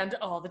stand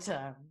all the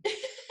time.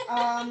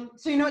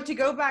 So you know what, to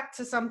go back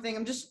to something,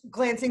 I'm just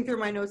glancing through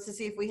my notes to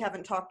see if we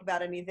haven't talked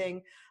about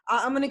anything.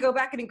 I'm going to go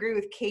back and agree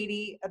with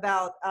Katie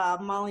about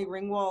Molly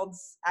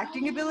Ringwald's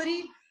acting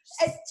ability.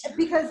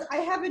 Because I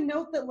have a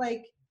note that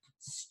like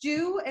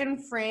Stu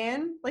and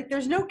Fran, like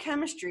there's no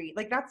chemistry.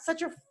 Like that's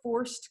such a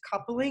forced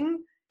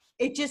coupling.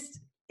 It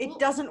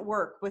doesn't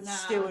work with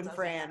Stu and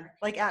Fran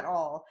like at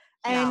all.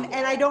 And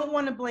I don't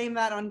want to blame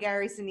that on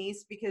Gary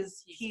Sinise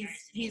because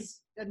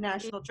he's a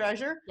national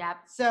treasure. Yep.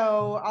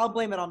 So I'll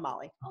blame it on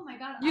Molly. Oh my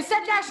god. You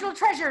said national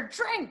treasure,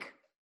 drink.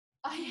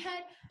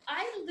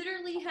 I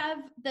literally have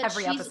that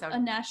Every she's episode. a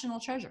national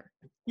treasure.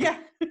 Yeah.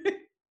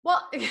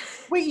 Well,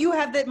 wait, you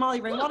have that Molly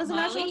Ringwald as a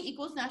Molly national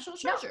equals national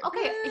treasure. No,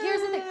 okay,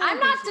 here's the thing. I'm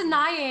not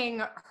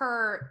denying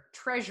her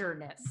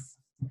treasureness.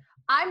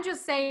 I'm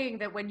just saying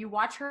that when you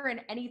watch her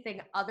in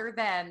anything other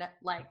than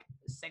like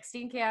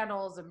 16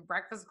 Candles and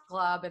Breakfast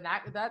Club and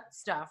that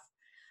stuff,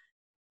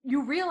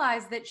 you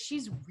realize that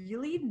she's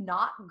really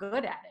not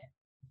good at it.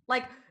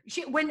 Like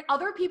when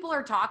other people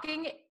are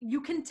talking,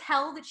 you can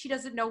tell that she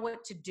doesn't know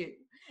what to do.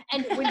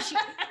 And when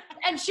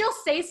and she'll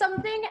say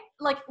something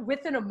like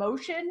with an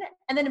emotion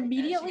and then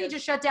immediately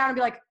just shut down and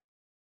be like,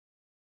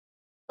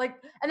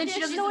 and then she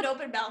doesn't know an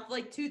open mouth,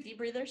 like toothy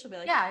breather. She'll be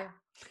like, yeah.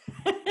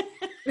 a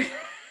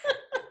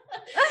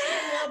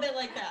little bit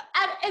like that.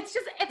 And it's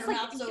Her like,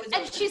 mouth's always and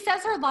open. she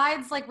says her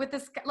lines like with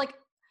this, like,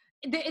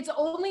 it's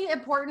only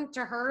important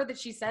to her that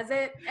she says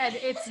it, and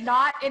it's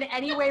not in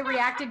any way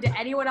reacting to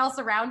anyone else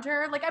around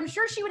her. Like, I'm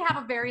sure she would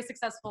have a very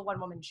successful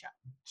one-woman show.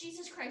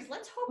 Jesus Christ,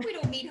 let's hope we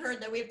don't meet her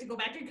and then we have to go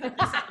back and cut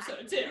this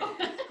episode too.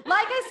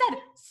 Like I said,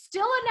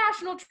 still a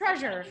national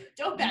treasure.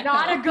 Don't back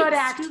Not up. a good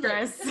It's too late.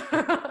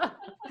 actress.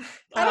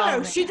 I don't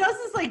know. She does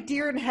this like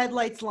deer in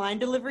headlights line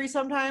delivery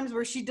sometimes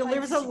where she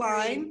delivers a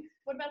line.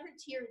 What about her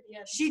tear at the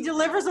end? She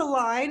delivers a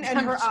line and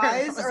I'm her sure it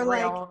eyes was are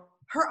like, real.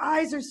 her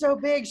eyes are so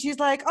big. She's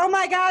like, oh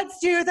my God,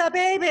 Stu, the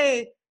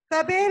baby,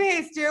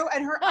 Stu.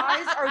 And her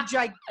eyes are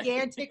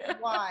gigantic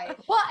wide.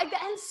 Well,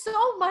 and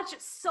so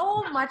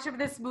much of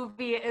this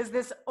movie is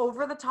this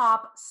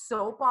over-the-top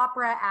soap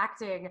opera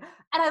acting,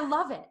 and I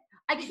love it.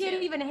 I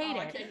can't even hate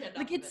it.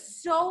 Like,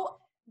 it's so...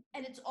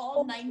 And it's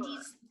all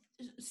 90s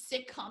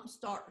sitcom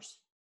stars.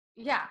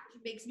 Yeah.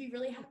 It makes me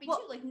really happy too.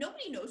 Like,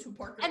 nobody knows who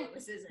Parker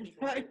Lewis is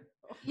anymore.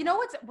 You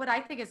know what I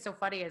think is so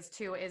funny is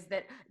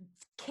that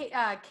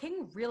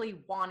King really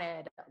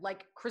wanted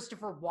like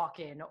Christopher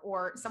Walken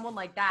or someone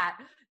like that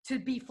to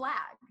be Flag,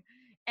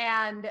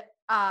 and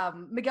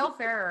Miguel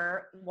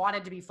Ferrer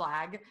wanted to be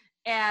Flag,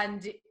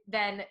 and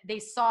then they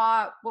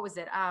saw, what was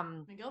it?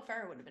 Miguel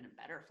Ferrer would have been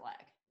a better Flag.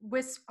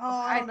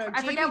 I don't know.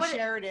 I forget what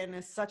Sheridan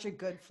is such a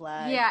good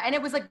Flag. Yeah, and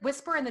it was like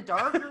Whisper in the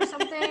Dark or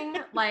something.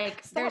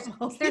 Like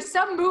there's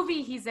some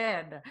movie he's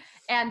in,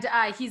 and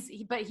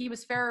he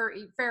was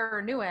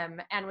Ferrer knew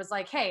him and was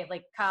like, hey,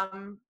 like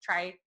come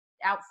try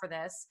out for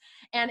this.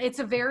 And it's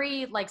a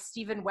very like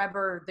Steven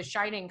Weber, The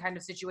Shining kind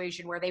of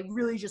situation where they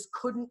really just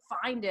couldn't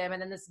find him,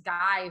 and then this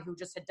guy who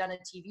just had done a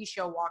TV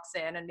show walks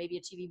in, and maybe a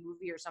TV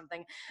movie or something,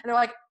 and they're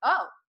like,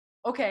 oh,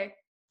 okay,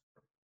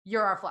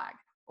 you're our Flag.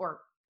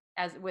 Or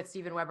as with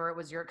Steven Weber, it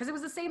was because it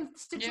was the same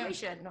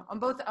situation on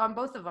both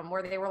of them,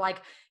 where they were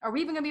like, are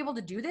we even gonna be able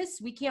to do this?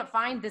 We can't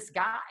find this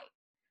guy.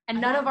 And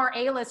none of our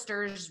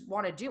A-listers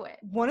want to do it.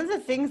 One of the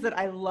things that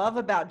I love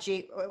about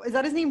is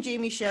that his name,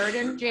 Jamie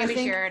Sheridan? Jamie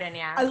Sheridan,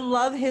 yeah. I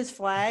love his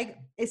Flag,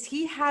 is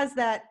he has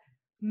that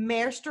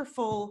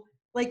masterful,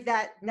 like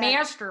that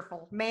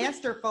masterful.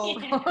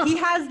 He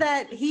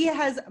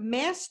has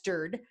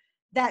mastered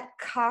that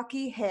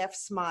cocky half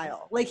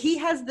smile. Like, he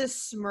has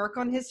this smirk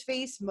on his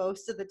face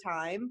most of the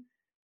time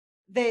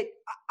that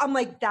I'm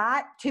like,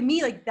 that to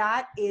me, like,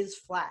 that is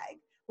Flag.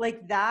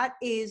 Like, that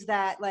is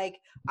that, like,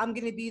 I'm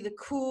gonna be the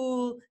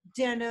cool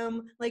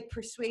denim, like,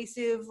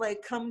 persuasive,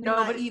 like, come to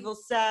my evil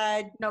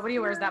side. Nobody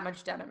wears that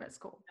much denim. It's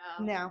cool.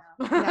 No.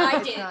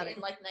 I did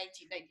in like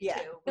 1992. Yeah.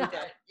 But,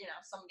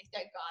 somebody,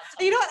 thank God.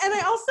 You know, and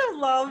I also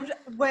loved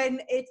when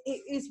it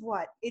is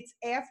what?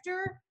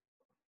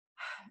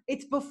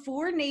 It's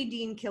before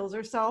Nadine kills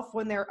herself,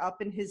 when they're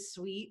up in his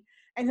suite,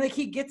 and like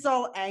he gets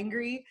all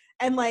angry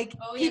and like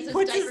he has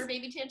his diaper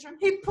baby tantrum.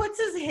 He puts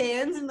his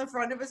hands in the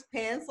front of his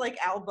pants like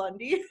Al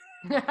Bundy.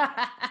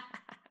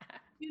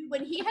 Dude,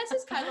 when he has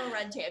his Kylo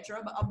Ren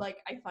tantrum, I'm like,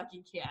 I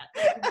fucking can't.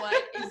 Like,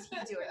 what is he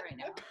doing right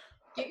now?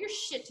 Get your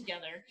shit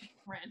together,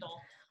 Randall.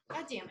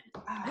 God damn it.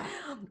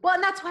 Well,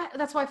 and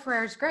that's why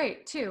Ferrer's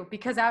great too,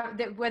 because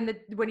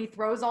when he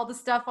throws all the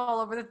stuff all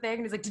over the thing,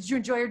 and he's like, "Did you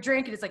enjoy your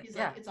drink?" And it's like,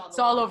 "Yeah, it's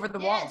all over the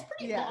wall." It's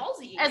pretty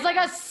ballsy. It's like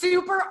a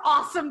super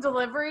awesome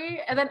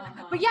delivery, and then,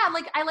 but yeah,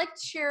 like I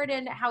liked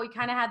Sheridan how he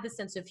kind of had this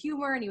sense of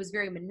humor, and he was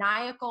very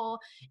maniacal,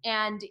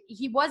 and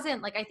he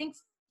wasn't like, I think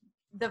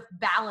the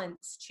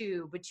balance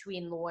too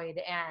between Lloyd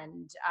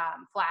and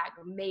Flag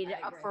made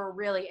for a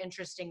really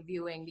interesting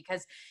viewing,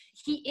 because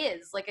he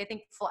is like, I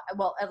think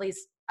well, at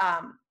least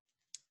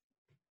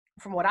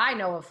from what I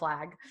know of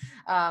Flag,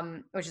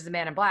 which is the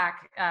Man in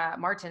Black,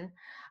 Martin,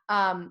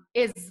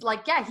 is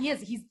like, yeah,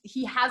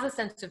 he has a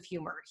sense of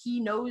humor. He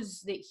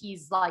knows that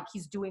he's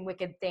doing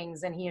wicked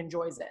things and he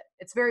enjoys it.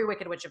 It's very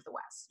Wicked Witch of the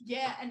West.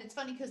 Yeah, and it's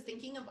funny because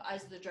thinking of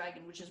Eyes of the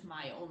Dragon, which is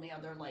my only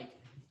other like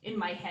in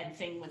my head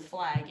thing with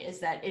Flag, is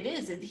that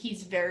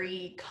he's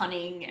very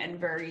cunning and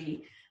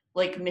very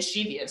like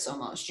mischievous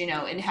almost,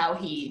 in how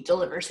he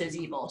delivers his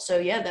evil. So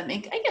yeah,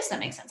 I guess that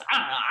makes sense.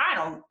 I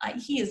don't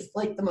know. He is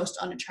like the most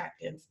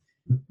unattractive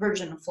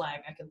version of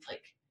Flag I could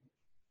like.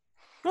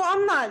 Well,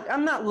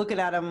 I'm not looking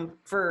at him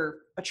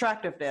for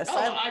attractiveness. Oh,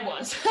 I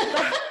was.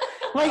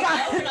 Like,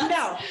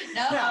 no.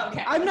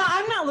 Okay. I'm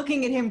not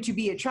looking at him to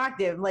be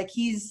attractive. Like,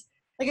 he's,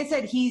 like I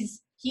said,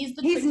 he's He's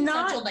the He's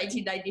not- quintessential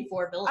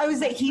 1994 villain. I would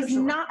say that's he's for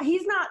sure. not.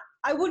 He's not.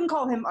 I wouldn't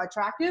call him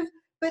attractive,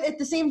 but at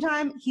the same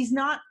time, he's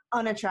not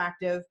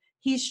unattractive.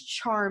 He's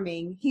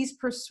charming. He's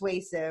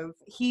persuasive.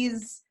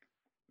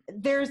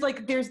 There's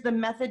the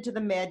method to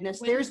the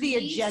madness. When there's the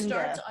he agenda.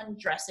 starts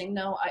undressing,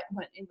 though,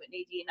 when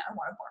Nadine, I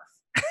want to barf.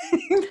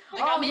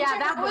 Like, Oh I'm yeah,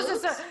 into that her was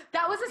moves.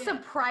 that was a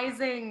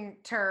surprising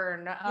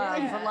turn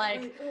of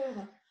like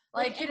you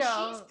and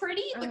know, she's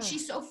pretty, but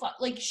she's so fun.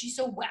 Like she's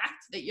so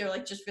whacked that you're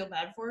like just feel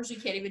bad for her, so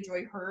you can't even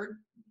enjoy her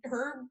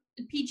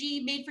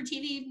PG made for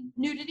TV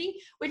nudity.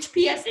 Which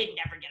P.S. they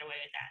never get away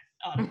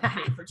with that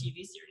made for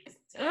TV series.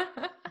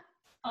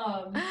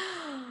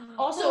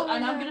 Also,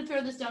 and I'm gonna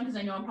throw this down because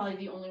I know I'm probably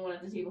the only one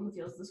at the table who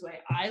feels this way.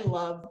 I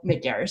love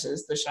Mick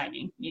Garris's The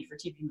Shining made for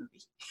TV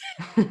movie.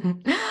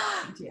 Me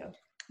too.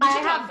 We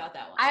should talk about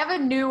that one. I have a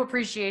new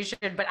appreciation,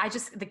 but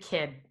the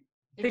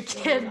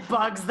kid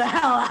bugs the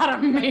hell out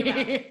of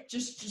me.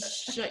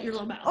 Just shut your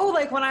little mouth. Oh,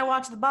 like when I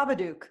watched The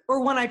Babadook,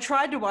 or when I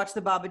tried to watch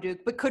The Babadook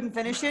but couldn't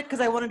finish it because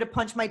I wanted to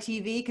punch my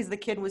TV because the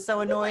kid was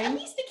so annoying. At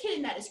least the kid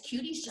in that is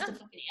cute. He's just a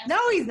fucking ass.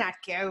 No, he's not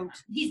cute.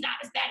 He's not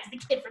as bad as the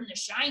kid from The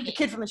Shining. The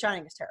kid from The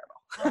Shining is terrible.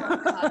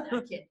 Oh god,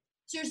 that kid.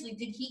 Seriously,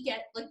 did he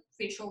get like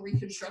facial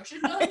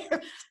reconstruction done?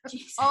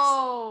 Jesus.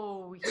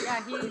 Oh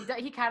yeah,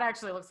 he kind of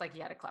actually looks like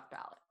he had a cleft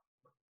palate.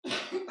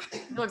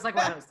 He looks like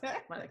one of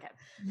the kids.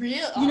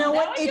 Real? You know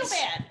what? I feel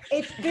bad.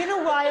 It's been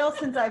a while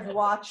since I've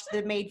watched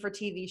the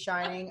made-for-TV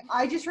Shining.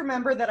 I just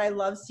remember that I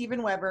love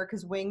Steven Weber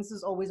because Wings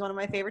is always one of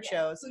my favorite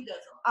shows. Who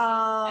doesn't?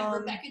 And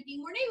Rebecca De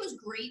Mornay was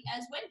great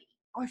as Wendy.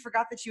 Oh, I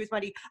forgot that she was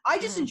Wendy. I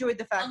just enjoyed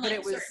the fact that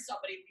it was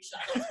somebody we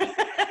shot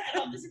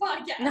on this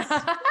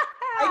podcast.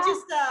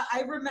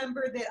 I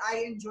remember that I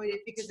enjoyed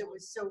it because it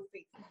was so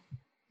faithful.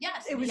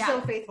 Yes, it was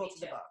so faithful to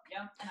the book.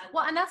 Yeah.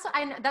 Well, and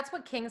that's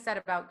what King said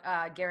about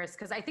Garrus,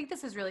 because I think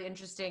this is really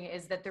interesting.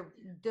 Is that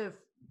the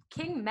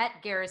King met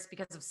Garrus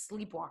because of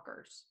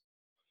sleepwalkers,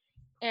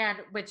 and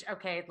which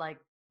like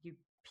you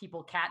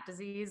people cat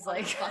disease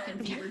like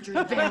fucking fever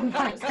dream.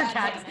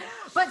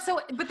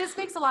 But this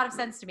makes a lot of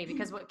sense to me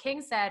because what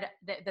King said,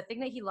 the thing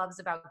that he loves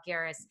about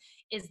Garrus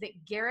is that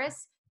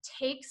Garrus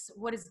takes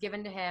what is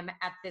given to him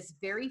at this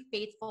very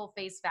faithful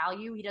face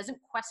value. He doesn't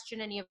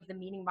question any of the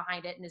meaning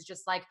behind it and is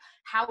just like,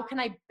 how can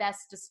I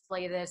best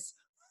display this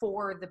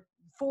for the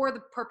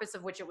purpose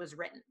of which it was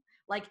written?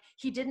 Like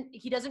he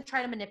doesn't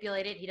try to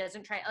manipulate it.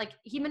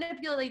 He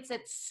manipulates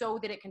it so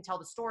that it can tell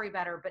the story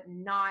better, but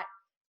not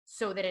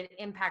so that it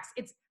impacts.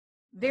 It's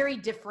very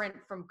different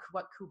from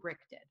what Kubrick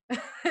did.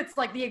 It's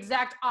like the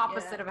exact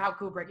opposite of how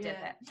Kubrick did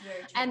it.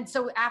 And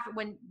so after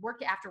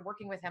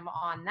working with him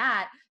on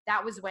that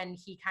was when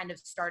he kind of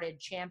started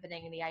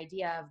championing the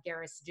idea of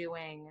Garrus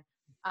doing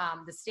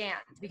The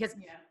Stand, because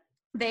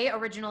they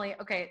originally,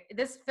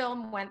 this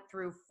film went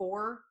through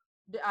 4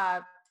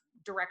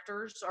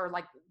 directors or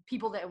like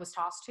people that it was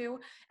tossed to.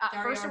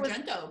 First it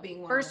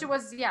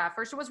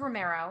was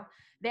Romero.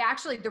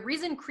 The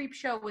reason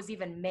Creepshow was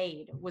even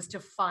made was to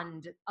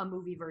fund a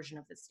movie version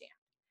of The Stand.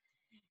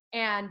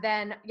 And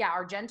then,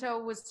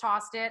 Argento was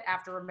tossed it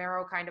after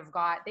Romero kind of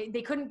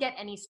they couldn't get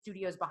any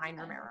studios behind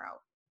Romero.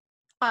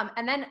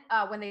 And then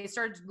when they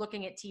started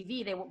looking at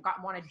TV, they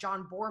wanted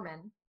John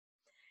Borman.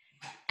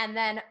 And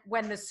then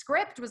when the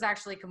script was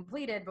actually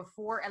completed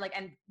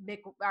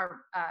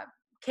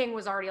King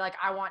was already like,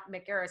 I want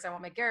Mick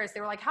Garris.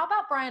 They were like, how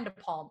about Brian De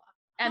Palma?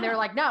 And they were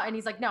like, no. And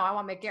he's like, no, I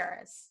want Mick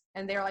Garris.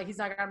 And they're like,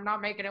 I'm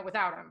not making it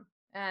without him.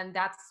 And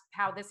that's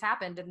how this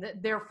happened. And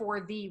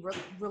therefore the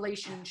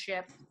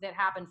relationship that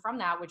happened from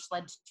that, which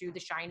led to The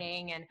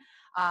Shining and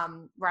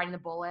Riding the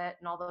Bullet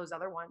and all those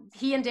other ones.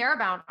 He and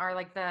Darabont are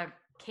like the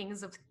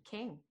kings of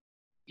King.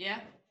 Yeah.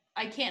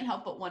 I can't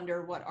help but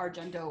wonder what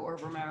Argento or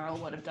Romero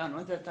would have done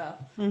with it though.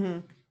 Mm-hmm.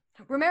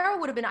 Romero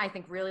would have been, I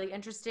think, really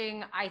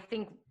interesting. I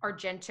think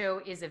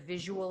Argento is a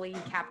visually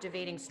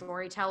captivating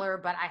storyteller,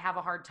 but I have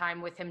a hard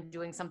time with him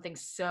doing something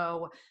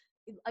so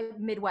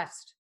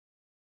Midwest.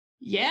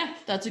 Yeah,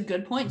 that's a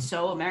good point.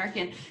 So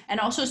American and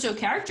also so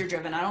character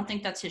driven. I don't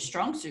think that's his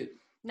strong suit.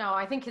 No,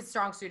 I think his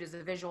strong suit is the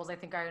visuals. I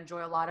think I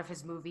enjoy a lot of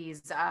his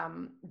movies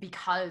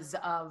because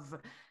of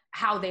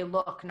how they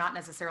look, not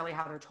necessarily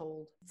how they're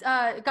told.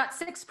 It got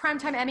 6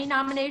 Primetime Emmy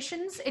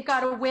nominations. It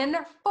got a win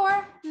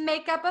for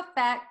makeup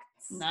effects.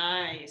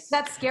 Nice.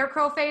 That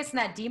scarecrow face and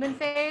that demon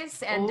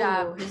face and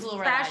his little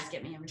red eyes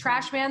get me every time.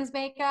 Trash Man's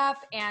makeup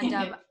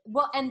and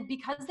and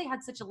because they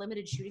had such a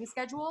limited shooting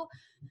schedule,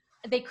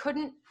 they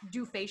couldn't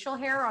do facial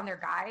hair on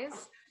their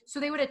guys, so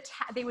they would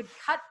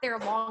cut their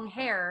long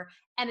hair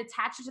and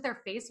attach it to their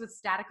face with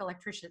static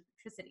electricity.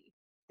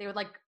 They would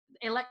like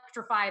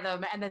electrify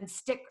them and then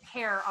stick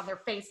hair on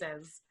their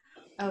faces.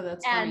 Oh,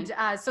 that's funny.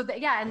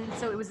 And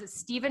so it was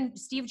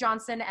Steve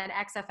Johnson and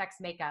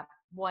XFX makeup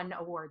won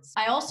awards.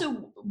 I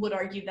also would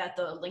argue that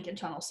the Lincoln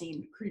Tunnel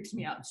scene creeps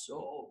me out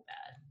so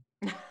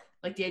bad.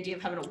 Like the idea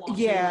of having to walk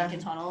through the Lincoln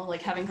Tunnel,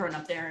 like having grown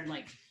up there and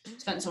like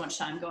spent so much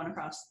time going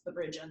across the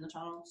bridge and the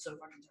tunnel, so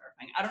fucking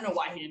terrifying. I don't know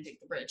why he didn't take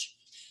the bridge.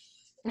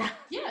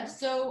 Yeah,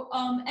 so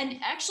and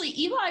actually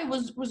Eli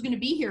was going to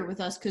be here with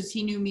us because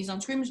he knew Mise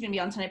on Scream was going to be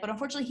on tonight, but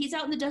unfortunately he's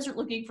out in the desert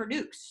looking for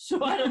nukes,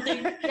 so I don't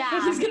think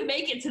he's going to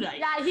make it tonight.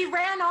 Yeah, he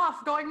ran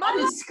off going on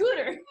his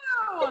scooter.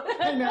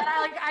 And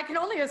I can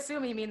only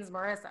assume he means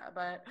Marissa,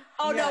 but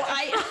no,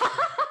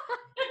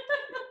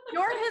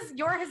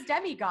 You're his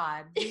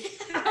demigod.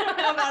 I don't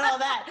know about all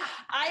that.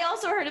 I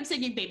also heard him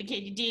singing "Baby,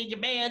 Can You Dig Your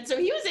Man," so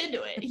he was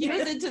into it. He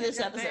was into this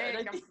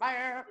episode.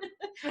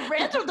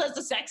 Randall does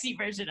the sexy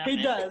version of it.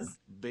 He does.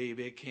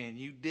 Baby, can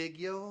you dig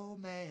your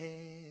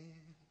man?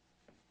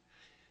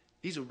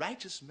 He's a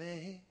righteous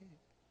man.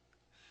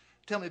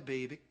 Tell me,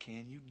 baby,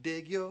 can you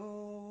dig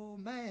your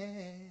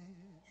man?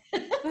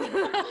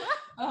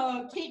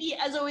 Katie,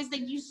 as always,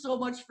 thank you so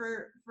much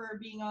for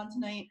being on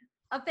tonight.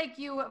 Thank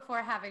you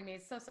for having me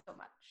so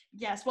much.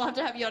 Yes, we'll have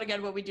to have you on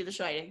again when we do The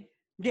Shining.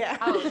 Yeah.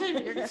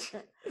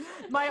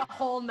 My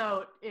whole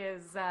note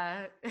is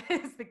the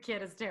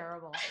kid is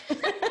terrible.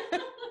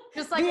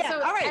 Just like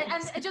so, all right.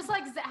 and just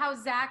like how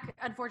Zach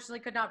unfortunately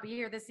could not be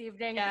here this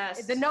evening.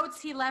 Yes. The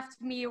notes he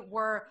left me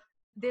were,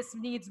 "This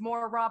needs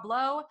more Rob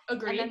Lowe."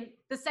 Agreed. And then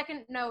the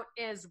second note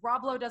is,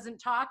 "Rob Lowe doesn't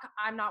talk.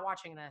 I'm not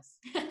watching this."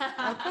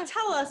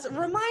 Tell us,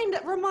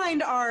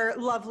 remind our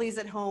lovelies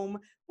at home,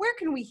 where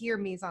can we hear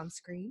Mise on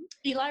Scream?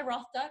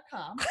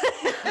 EliRoth.com.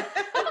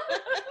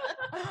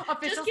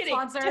 Official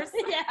sponsors.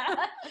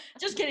 Yeah.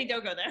 Just kidding.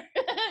 Don't go there.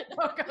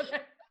 Don't go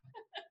there.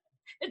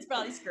 It's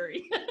probably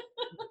scurry.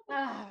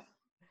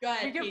 Go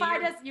ahead. You can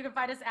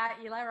find us at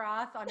Eli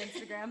Roth on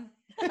Instagram.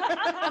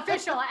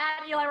 Official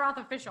at Eli Roth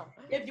official.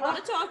 If you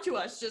want to talk to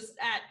us, just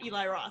at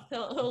Eli Roth.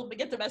 He'll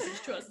get the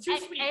message to us. Too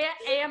sweet.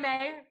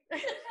 AMA.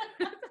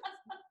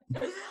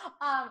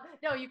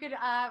 No, you can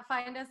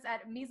find us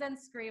at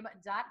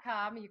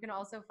misenscream.com. You can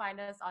also find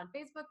us on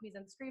Facebook, Mise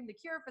en Scream, the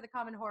Cure for the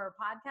Common Horror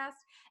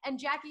Podcast. And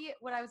Jackie,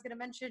 what I was going to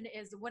mention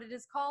is what it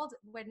is called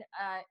when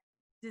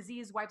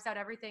disease wipes out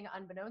everything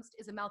unbeknownst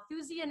is a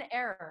Malthusian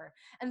error.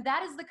 And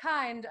that is the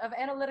kind of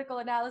analytical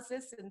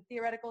analysis and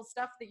theoretical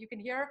stuff that you can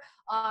hear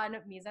on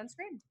Mise en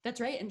Scream. That's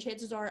right. And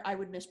chances are I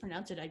would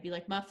mispronounce it. I'd be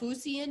like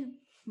Mahusian.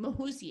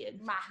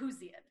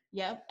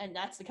 Yep, and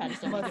that's the kind of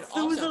stuff you can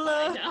also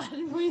find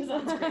on Mise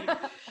en Scream.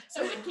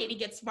 So when Katie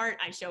gets smart,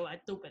 I show how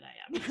stupid I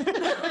am.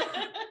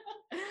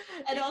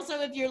 And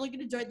also, if you're looking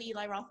to join the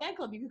Eli Roth fan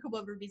club, you can come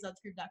over to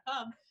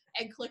misenscream.com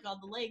and click on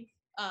the link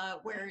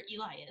where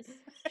Eli is.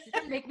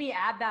 Make me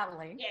add that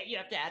link. Yeah, you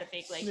have to add a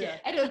fake link. Yeah.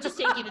 And it'll just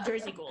take you to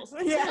Jersey Ghouls.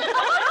 Yeah.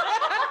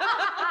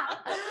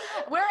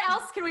 Where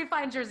else can we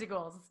find Jersey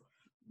Ghouls?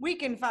 We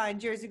can find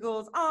Jersey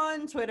Ghouls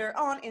on Twitter,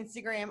 on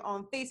Instagram,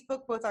 on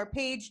Facebook, both our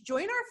page.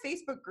 Join our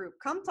Facebook group.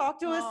 Come talk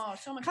to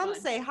us. So much Come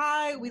fun. say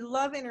hi. We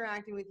love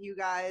interacting with you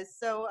guys.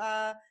 So,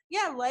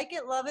 like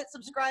it, love it,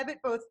 subscribe it,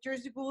 both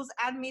Jersey Ghouls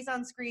and Mise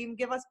en Scream.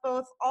 Give us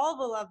both all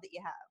the love that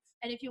you have.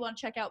 And if you want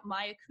to check out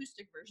my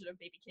acoustic version of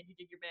Baby Can You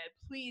Dig Your Man,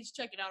 please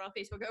check it out on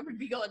Facebook. I'm going to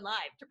be going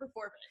live to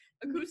perform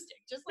it. Acoustic.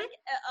 Just like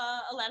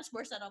Alanis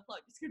Morissette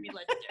Unplugged. It's going to be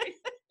legendary.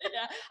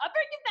 Yeah. I'm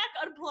bringing back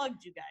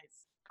Unplugged, you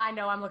guys. I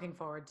know. I'm looking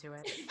forward to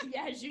it.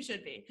 Yes, you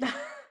should be.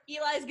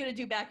 Eli's going to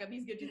do backup.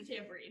 He's going to do the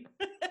tambourine.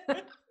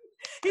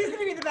 He's going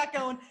to be in the back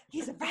going,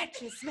 he's a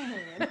righteous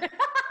man.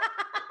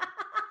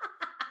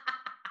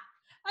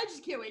 I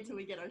just can't wait till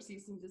we get our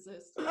cease and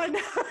desist. I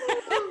know.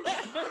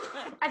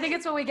 I think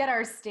it's when we get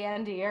our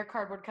standee, our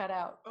cardboard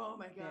cutout. Oh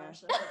my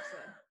gosh, I hope so.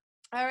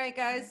 All right,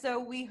 guys. So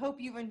we hope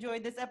you've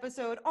enjoyed this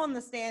episode on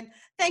The Stand.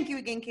 Thank you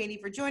again, Katie,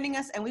 for joining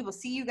us, and we will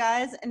see you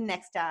guys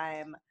next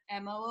time.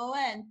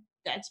 MOON.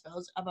 That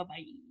spells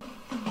bye-bye.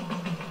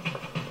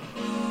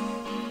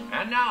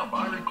 And now,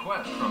 by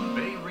request from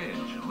Bay Ridge,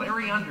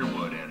 Larry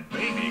Underwood and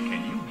Baby,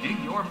 Can You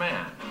Dig Your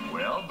Man?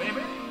 Well,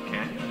 baby,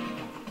 can you?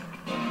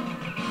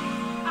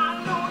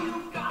 I know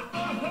you got the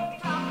hook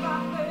top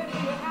right there in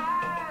your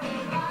eyes,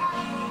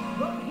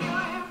 but here I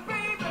am,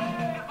 baby,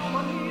 on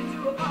my knees to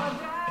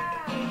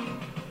apologize.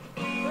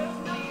 There's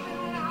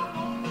nothing I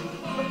won't do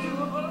for the two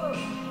of us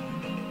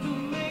to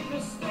make a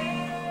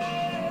stand.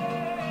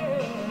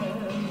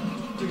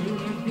 Baby,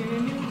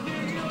 can you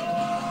dig your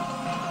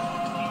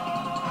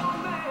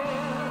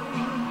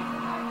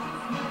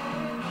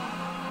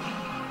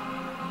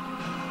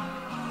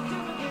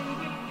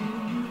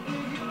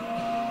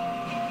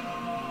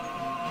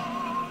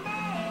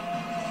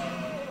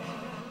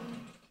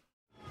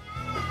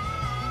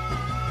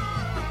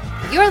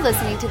You're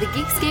listening to the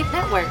Geekscape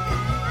Network.